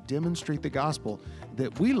actually demonstrate the gospel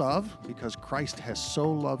that we love because Christ has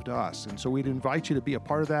so loved us. And so we'd invite you to be a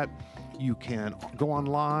part of that. You can go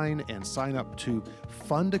online and sign up to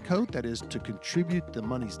fund a coat, that is to contribute the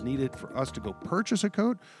monies needed for us to go purchase a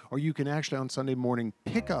coat, or you can actually on Sunday morning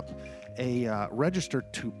pick up a register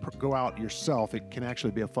to go out yourself. It can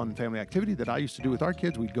actually be a fun family activity that I used to do with our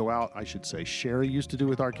kids. We'd go out, I should say Sherry used to do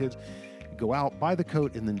with our kids, go out, buy the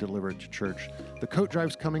coat, and then deliver it to church. The coat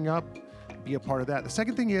drive's coming up. Be a part of that. The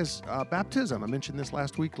second thing is baptism. I mentioned this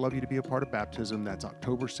last week. Love you to be a part of baptism. That's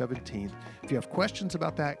October 17th. If you have questions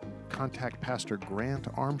about that, contact Pastor Grant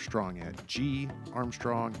Armstrong at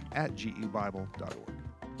garmstrong@gebible.org.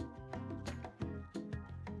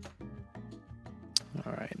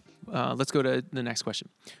 All right. Let's go to the next question.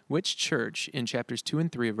 Which church in chapters 2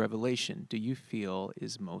 and 3 of Revelation do you feel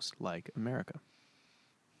is most like America?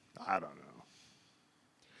 I don't know.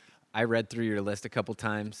 I read through your list a couple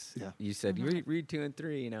times. Yeah. You said, read 2 and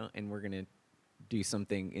 3, and we're going to do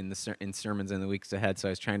something in sermons in the weeks ahead. So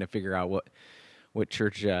I was trying to figure out what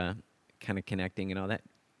church kind of connecting and all that.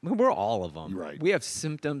 We're all of them. Right. We have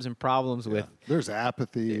symptoms and problems with There's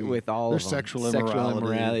apathy. with all There's of them. sexual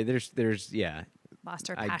immorality. There's Lost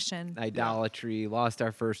our passion. idolatry, lost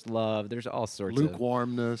our first love. There's all sorts of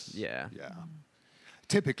lukewarmness. Yeah.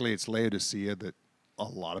 Typically, it's Laodicea that a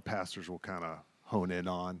lot of pastors will kind of hone in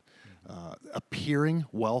on. Appearing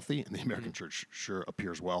wealthy, and the American church sure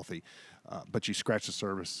appears wealthy, but you scratch the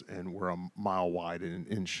surface and we're a mile wide and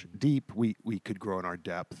an inch deep. We could grow in our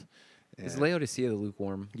depth. Is Laodicea the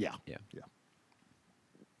lukewarm? Yeah.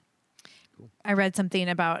 Cool. I read something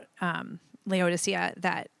about Laodicea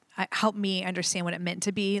that helped me understand what it meant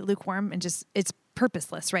to be lukewarm, and just it's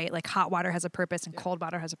purposeless, right? Like hot water has a purpose and cold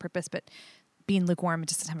water has a purpose, but being lukewarm, it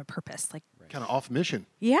just doesn't have a purpose. Like Kind of off mission.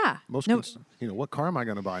 Yeah. What car am I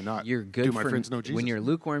going to buy? Not you're good. Do my friends know Jesus? When you're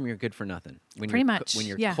lukewarm, you're good for nothing. When Pretty you're, much, When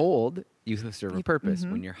you're yeah. cold, you serve a purpose.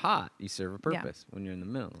 When you're hot, you serve a purpose. When you're in the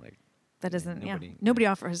middle, like that doesn't. nobody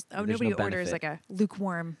Offers. there's Nobody no orders benefit. like a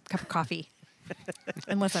lukewarm cup of coffee,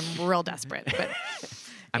 unless I'm real desperate. But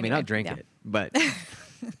I mean, anyway, I'll drink yeah. it, but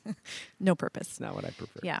No purpose. it's not what I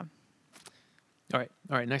prefer. Yeah. All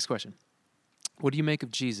right. Next question. What do you make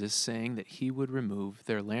of Jesus saying that he would remove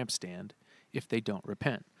their lampstand if they don't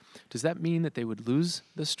repent? Does that mean that they would lose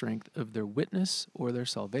the strength of their witness or their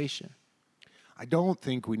salvation? I don't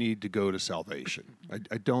think we need to go to salvation.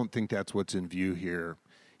 I don't think that's what's in view here.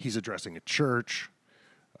 He's addressing a church.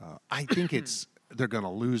 I think they're going to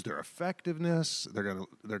lose their effectiveness. They're going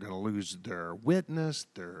to lose their witness,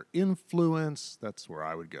 their influence. That's where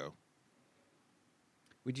I would go.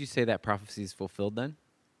 Would you say that prophecy is fulfilled then?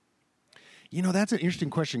 That's an interesting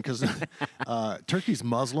question because Turkey's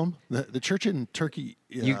Muslim. The church in Turkey,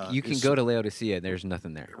 You can go to Laodicea. There's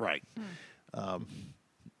nothing there. right.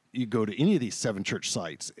 You go to any of these 7 church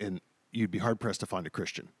sites, and you'd be hard pressed to find a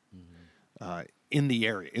Christian in the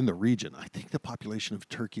area, in the region. I think the population of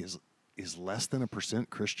Turkey is less than 1%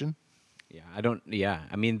 Christian. Yeah, I don't. Yeah,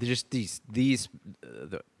 I mean, just these the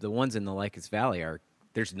ones in the Lycus Valley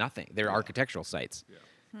there's nothing. They're architectural sites. Yeah.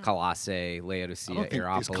 Colossae, Laodicea, I don't think,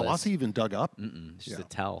 Hierapolis. is Colossae even dug up? It's just a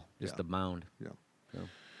tell, just a mound. Yeah. So.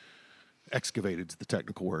 Excavated is the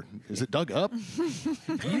technical word. Is it dug up?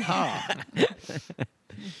 Yeehaw.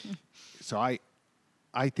 So I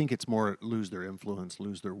think it's more lose their influence,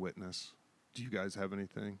 lose their witness. Do you guys have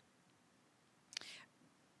anything?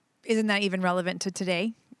 Isn't that even relevant to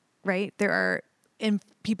today? Right? There are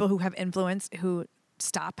people who have influence who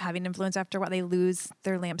stop having influence after a while. They lose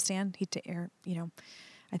their lampstand, heat to air.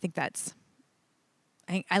 I think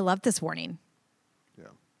I love this warning. Yeah.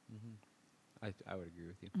 I would agree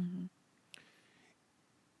with you. Mm-hmm.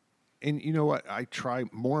 And you know what? I try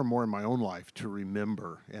more and more in my own life to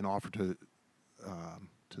remember and offer to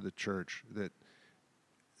the church that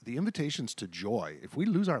the invitations to joy. If we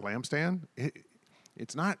lose our lampstand,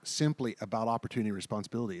 it's not simply about opportunity and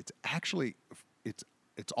responsibility. It's actually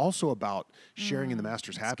it's also about sharing in the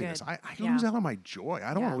Master's happiness. Good. I lose out on my joy.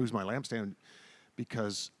 I don't want to lose my lampstand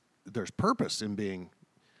because there's purpose in being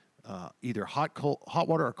either hot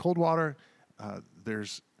water or cold water.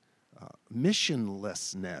 There's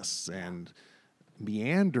missionlessness and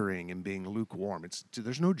meandering and being lukewarm.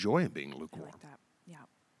 There's no joy in being lukewarm. I like that. Yeah.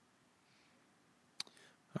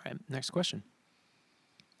 All right, next question.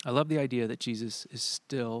 I love the idea that Jesus is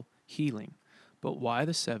still healing, but why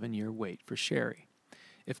the 7-year wait for Sherry?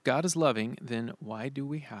 If God is loving, then why do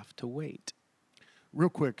we have to wait? Real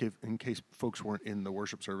quick, in case folks weren't in the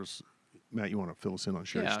worship service, Matt, you want to fill us in on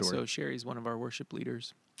Sherry's story? So Sherry's one of our worship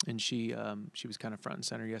leaders, and she was kind of front and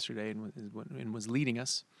center yesterday and was leading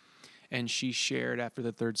us. And she shared after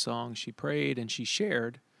the third song, she prayed and she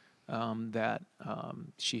shared that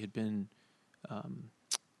she had been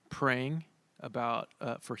praying about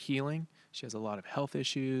for healing. She has a lot of health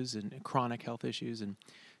issues and chronic health issues, and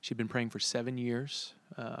she'd been praying for 7 years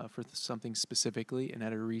for something specifically. And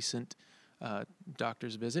at a recent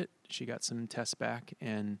doctor's visit, she got some tests back,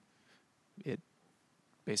 and it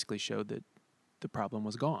basically showed that the problem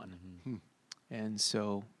was gone. Mm-hmm. And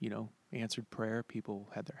so, answered prayer. People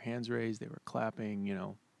had their hands raised. They were clapping. It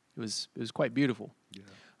was quite beautiful.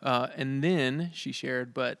 Yeah. And then she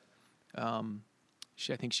shared, but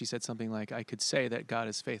I think she said something like, I could say that God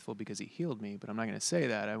is faithful because he healed me, but I'm not going to say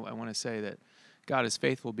that. I want to say that God is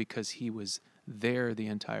faithful because he was there the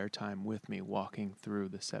entire time with me, walking through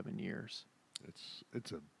the 7 years.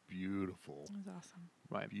 It's a beautiful, That was awesome.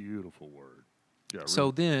 Right. beautiful word. Yeah. So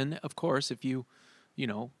really. then, of course, if you're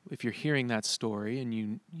hearing that story and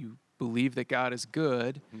you believe that God is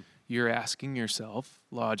good, you're asking yourself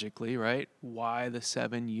logically, right? Why the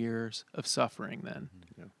 7 years of suffering then?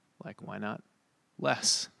 Yeah. Like, why not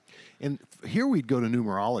less? And here we'd go to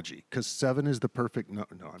numerology because 7 is the perfect. No,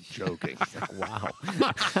 I'm joking. Wow.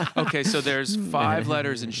 Okay, so there's 5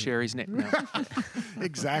 letters in Sherry's name. No.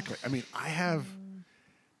 Exactly. I mean,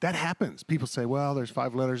 that happens. People say, well, there's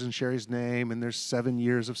 5 letters in Sherry's name and there's 7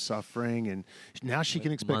 years of suffering. And now she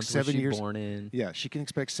can expect Month 7 was she years. born in? Yeah, she can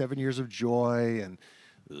expect 7 years of joy. And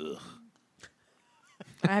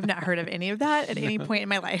I have not heard of any of that at any point in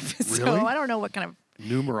my life. So Really? I don't know what kind of,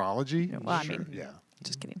 numerology? well, I Sure, mean, yeah.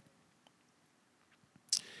 just kidding.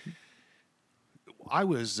 I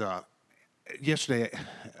was yesterday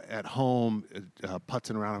at home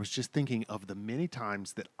putzing around. I was just thinking of the many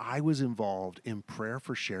times that I was involved in prayer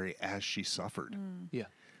for Sherry as she suffered. Yeah.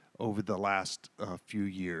 Over the last few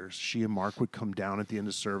years. She and Mark would come down at the end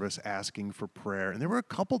of service asking for prayer. And there were a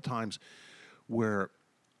couple times where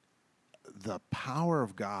the power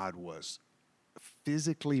of God was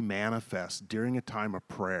physically manifest during a time of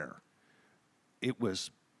prayer. It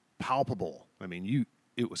was palpable. I mean,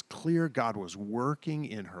 it was clear God was working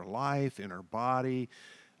in her life, in her body.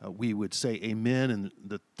 We would say amen, and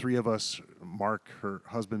the 3 of us, Mark, her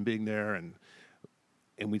husband, being there, and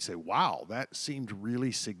we'd say, wow, that seemed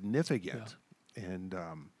really significant. Yeah. And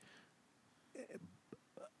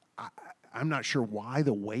I'm not sure why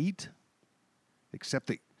the wait, except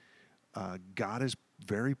that God is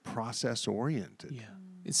very process-oriented. Yeah.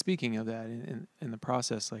 And speaking of that, in the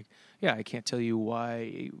process, I can't tell you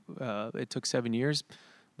why it took 7 years,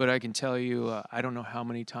 but I can tell you I don't know how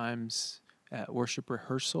many times at worship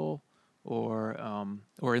rehearsal or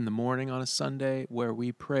in the morning on a Sunday where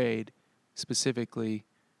we prayed specifically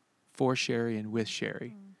for Sherry and with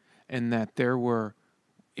Sherry, and that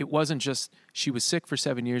it wasn't just she was sick for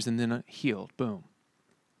 7 years and then healed, boom.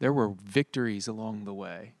 There were victories along the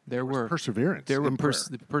way. There were perseverance. There were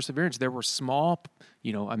perseverance. There were small,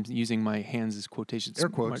 I'm using my hands as quotations.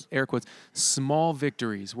 Air quotes. Small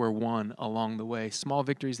victories were won along the way. Small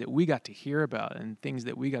victories that we got to hear about and things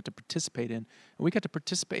that we got to participate in. And we got to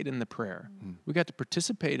participate in the prayer. We got to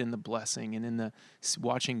participate in the blessing and in the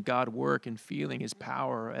watching God work and feeling his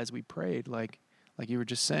power as we prayed. Like you were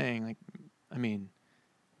just saying,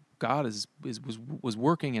 God was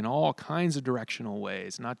working in all kinds of directional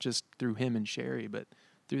ways, not just through him and Sherry, but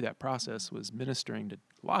through that process was ministering to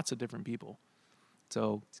lots of different people.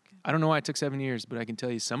 So I don't know why it took 7 years, but I can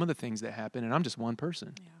tell you some of the things that happened, and I'm just one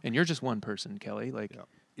person. Yeah. And you're just one person, Kelly.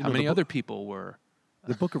 How many other people were?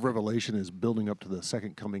 The book of Revelation is building up to the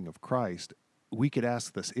second coming of Christ, we could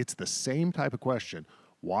ask this. It's the same type of question.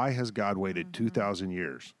 Why has God waited 2,000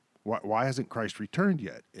 years? Why hasn't Christ returned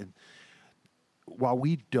yet? And while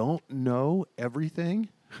we don't know everything,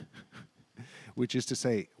 which is to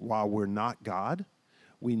say, while we're not God,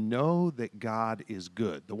 we know that God is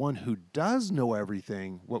good. The one who does know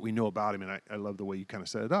everything, what we know about him, and I love the way you kind of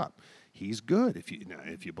set it up. He's good. If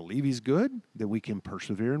you believe he's good, then we can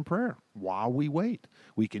persevere in prayer while we wait.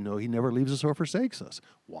 We can know he never leaves us or forsakes us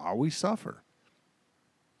while we suffer.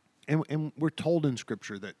 And we're told in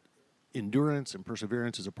Scripture that endurance and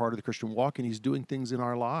perseverance is a part of the Christian walk, and he's doing things in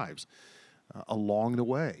our lives along the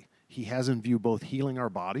way. He has in view both healing our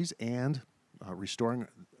bodies and restoring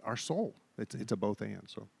our soul. It's a both and.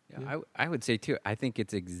 So yeah. I would say too, I think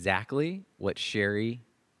it's exactly what Sherry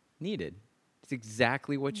needed. It's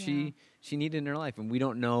exactly what she needed in her life. And we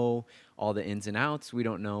don't know all the ins and outs. We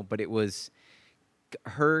don't know, but it was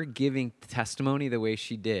her giving testimony the way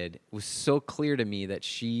she did was so clear to me that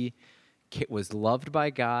she was loved by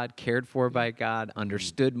God, cared for by God,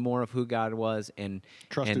 understood more of who God was, and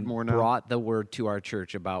Trusted more now. Brought the word to our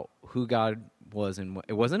church about who God was. And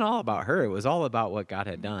it wasn't all about her. It was all about what God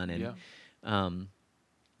had done. And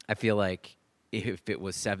I feel like if it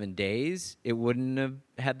was 7 days, it wouldn't have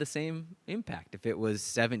had the same impact. If it was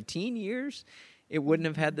 17 years, it wouldn't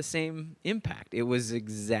have had the same impact. It was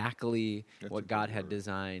exactly what God had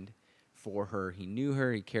designed for her. He knew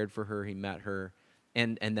her, he cared for her, he met her,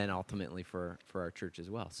 and then ultimately for our church as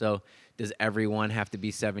well. So does everyone have to be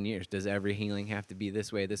 7 years? Does every healing have to be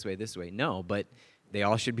this way, this way, this way? No, but they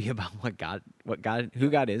all should be about who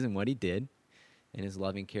God is and what he did and his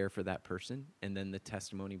loving care for that person, and then the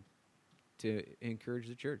testimony to encourage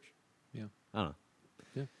the church. Yeah. I don't know.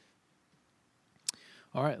 Yeah.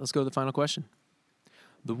 All right, let's go to the final question.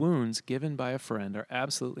 The wounds given by a friend are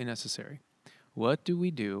absolutely necessary. What do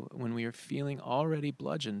we do when we are feeling already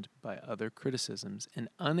bludgeoned by other criticisms and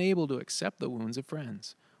unable to accept the wounds of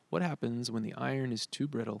friends? What happens when the iron is too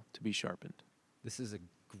brittle to be sharpened? This is a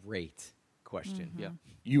great question. Yeah.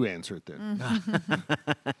 you answer it then.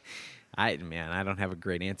 I don't have a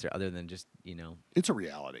great answer other than just, It's a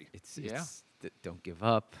reality. it's don't give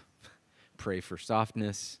up. Pray for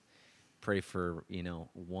softness. Pray for,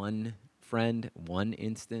 one friend, one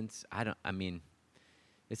instance.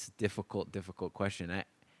 It's a difficult question.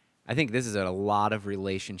 I think this is a lot of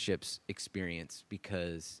relationships experience,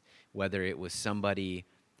 because whether it was somebody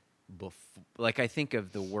like I think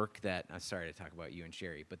of the work that, I'm sorry to talk about you and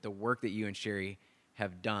Sherry, but the work that you and Sherry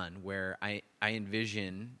have done, where I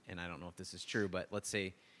envision, and I don't know if this is true, but let's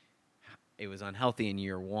say it was unhealthy in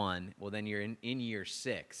year 1, well then you're in year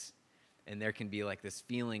 6, and there can be like this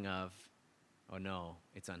feeling of, oh no,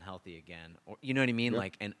 it's unhealthy again, or you know what I mean,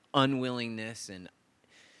 like an unwillingness, and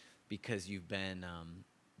because you've been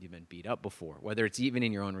beat up before, whether it's even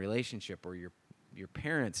in your own relationship or your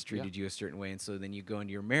parents treated you a certain way, and so then you go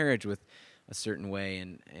into your marriage with a certain way,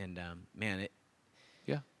 and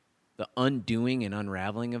the undoing and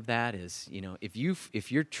unraveling of that is,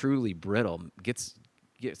 if you're truly brittle, get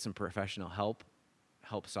some professional help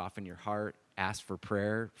soften your heart, ask for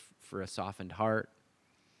prayer for a softened heart,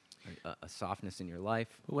 a softness in your life.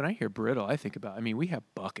 When I hear brittle, I think about, we have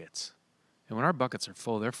buckets. And when our buckets are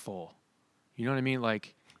full, they're full. You know what I mean?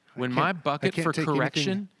 Like, when my bucket for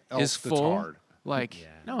correction is full, hard.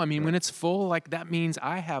 When it's full, like, that means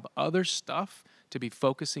I have other stuff to be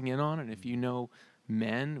focusing in on. And if you know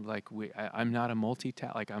men, like, I'm not a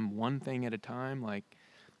multitask, like, I'm one thing at a time. Like,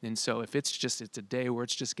 and so if it's a day where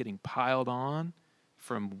it's just getting piled on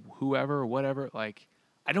from whoever or whatever, like,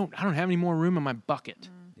 I don't have any more room in my bucket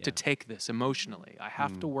to take this emotionally. I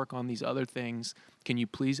have to work on these other things. Can you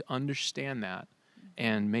please understand that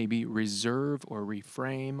and maybe reserve or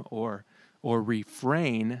reframe or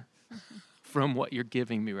refrain from what you're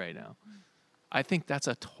giving me right now? I think that's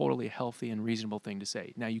a totally healthy and reasonable thing to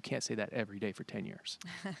say. Now, you can't say that every day for 10 years.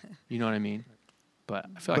 You know what I mean? But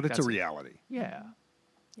I feel like it's a reality. Yeah.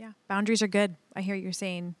 Yeah. Boundaries are good. I hear you're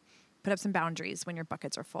saying put up some boundaries when your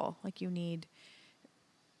buckets are full. Like, you need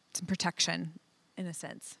some protection in a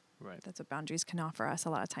sense. Right. That's what boundaries can offer us a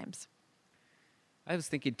lot of times. I was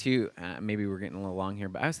thinking too, maybe we're getting a little long here,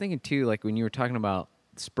 but I was thinking too, like when you were talking about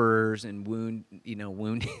spurs and wounding,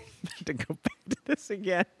 to go back to this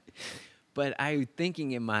again. But I'm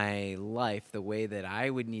thinking in my life, the way that I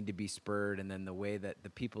would need to be spurred, and then the way that the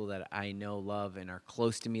people that I know, love, and are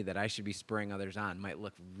close to me that I should be spurring others on might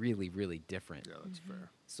look really, really different. Yeah, that's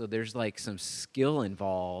fair. So there's like some skill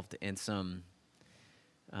involved and some,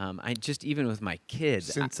 I just, even with my kids,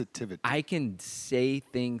 Sensitivity. I can say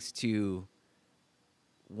things to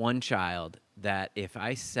one child that if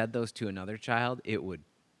I said those to another child, it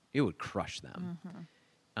would crush them.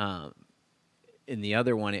 in the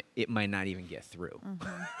other one, it might not even get through.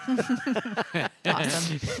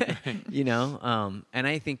 Awesome. You know, and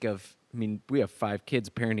I think of, I mean, we have 5 kids,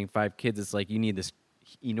 parenting 5 kids. It's like you need this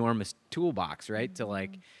enormous toolbox, right? To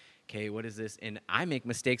like, okay, what is this? And I make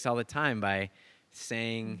mistakes all the time by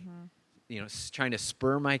saying, you know, trying to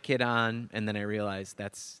spur my kid on, and then I realize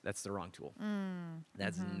that's the wrong tool.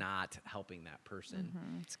 That's not helping that person.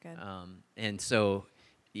 That's good. And so,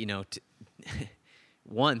 you know,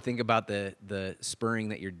 one, think about the spurring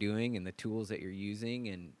that you're doing and the tools that you're using,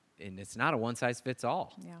 and it's not a one size fits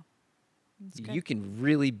all. Yeah. You can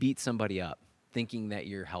really beat somebody up thinking that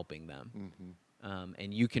you're helping them.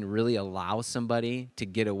 And you can really allow somebody to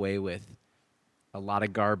get away with a lot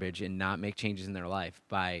of garbage and not make changes in their life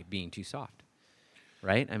by being too soft.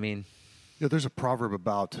 Right? I mean, Yeah, there's a proverb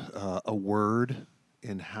about a word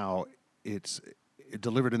and how it's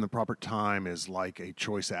delivered in the proper time is like a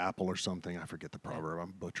choice apple or something. I forget the proverb.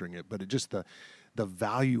 I'm butchering it. But it just the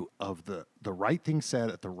value of the right thing said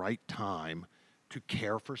at the right time to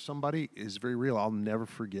care for somebody is very real. I'll never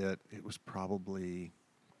forget. It was probably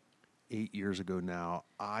 8 years ago now.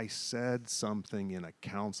 I said something in a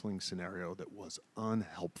counseling scenario that was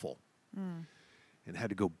unhelpful. And had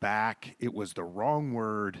to go back. It was the wrong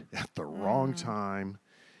word at the wrong time,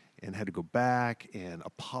 and had to go back and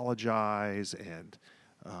apologize and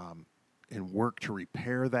work to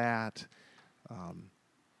repair that.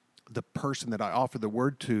 The person that I offered the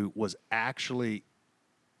word to was actually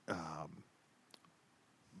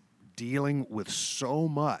dealing with so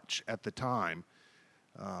much at the time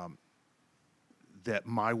that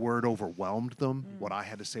my word overwhelmed them. What I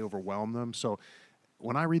had to say overwhelmed them. So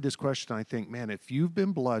when I read this question, I think, man, if you've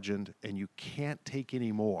been bludgeoned and you can't take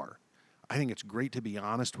any more, I think it's great to be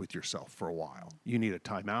honest with yourself for a while. You need a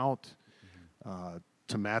timeout.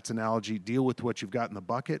 To Matt's analogy, deal with what you've got in the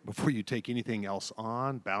bucket before you take anything else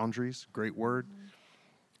on. Boundaries, great word.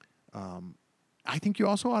 I think you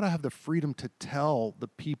also ought to have the freedom to tell the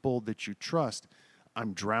people that you trust,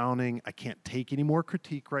 I'm drowning. I can't take any more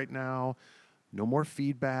critique right now. No more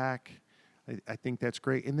feedback. I think that's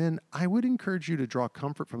great. And then I would encourage you to draw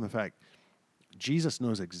comfort from the fact Jesus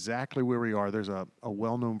knows exactly where we are. There's a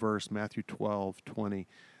well-known verse, Matthew 12:20.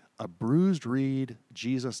 A bruised reed,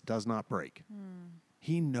 Jesus does not break.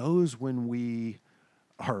 He knows when we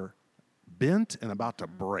are bent and about to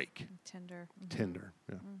break. Tender.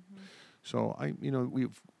 Yeah. So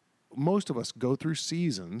most of us go through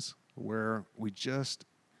seasons where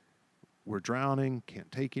we're drowning,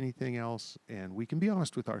 can't take anything else, and we can be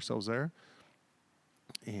honest with ourselves there.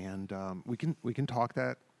 And we can talk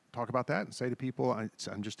about that and say to people,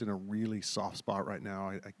 I'm just in a really soft spot right now.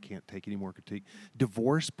 I can't take any more critique.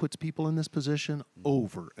 Divorce puts people in this position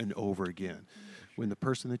over and over again. When the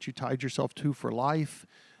person that you tied yourself to for life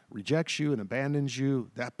rejects you and abandons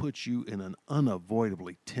you, that puts you in an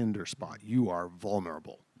unavoidably tender spot. You are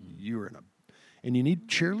vulnerable. You're and you need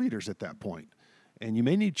cheerleaders at that point. And you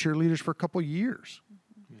may need cheerleaders for a couple years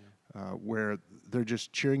where they're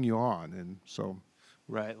just cheering you on. And so...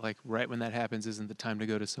 Right, like right when that happens isn't the time to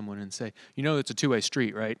go to someone and say, it's a two-way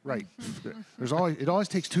street, right? Right. It always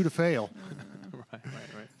takes 2 to fail. Right.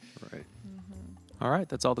 Mm-hmm. All right,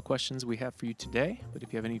 that's all the questions we have for you today. But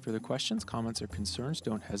if you have any further questions, comments, or concerns,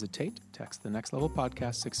 don't hesitate. Text the Next Level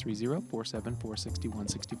Podcast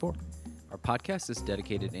 630-474-6164. Our podcast is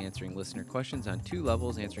dedicated to answering listener questions on 2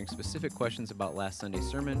 levels, answering specific questions about last Sunday's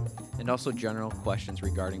sermon, and also general questions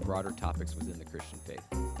regarding broader topics within the Christian faith.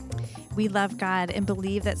 We love God and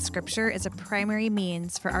believe that Scripture is a primary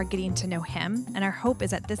means for our getting to know Him, and our hope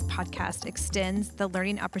is that this podcast extends the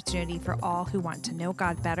learning opportunity for all who want to know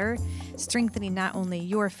God better, strengthening not only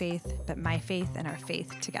your faith, but my faith and our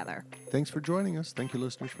faith together. Thanks for joining us. Thank you,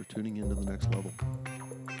 listeners, for tuning into The Next Level.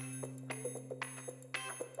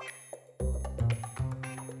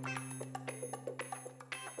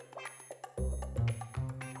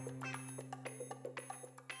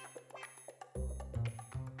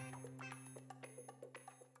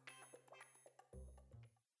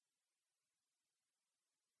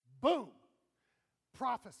 Boom!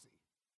 Prophecy.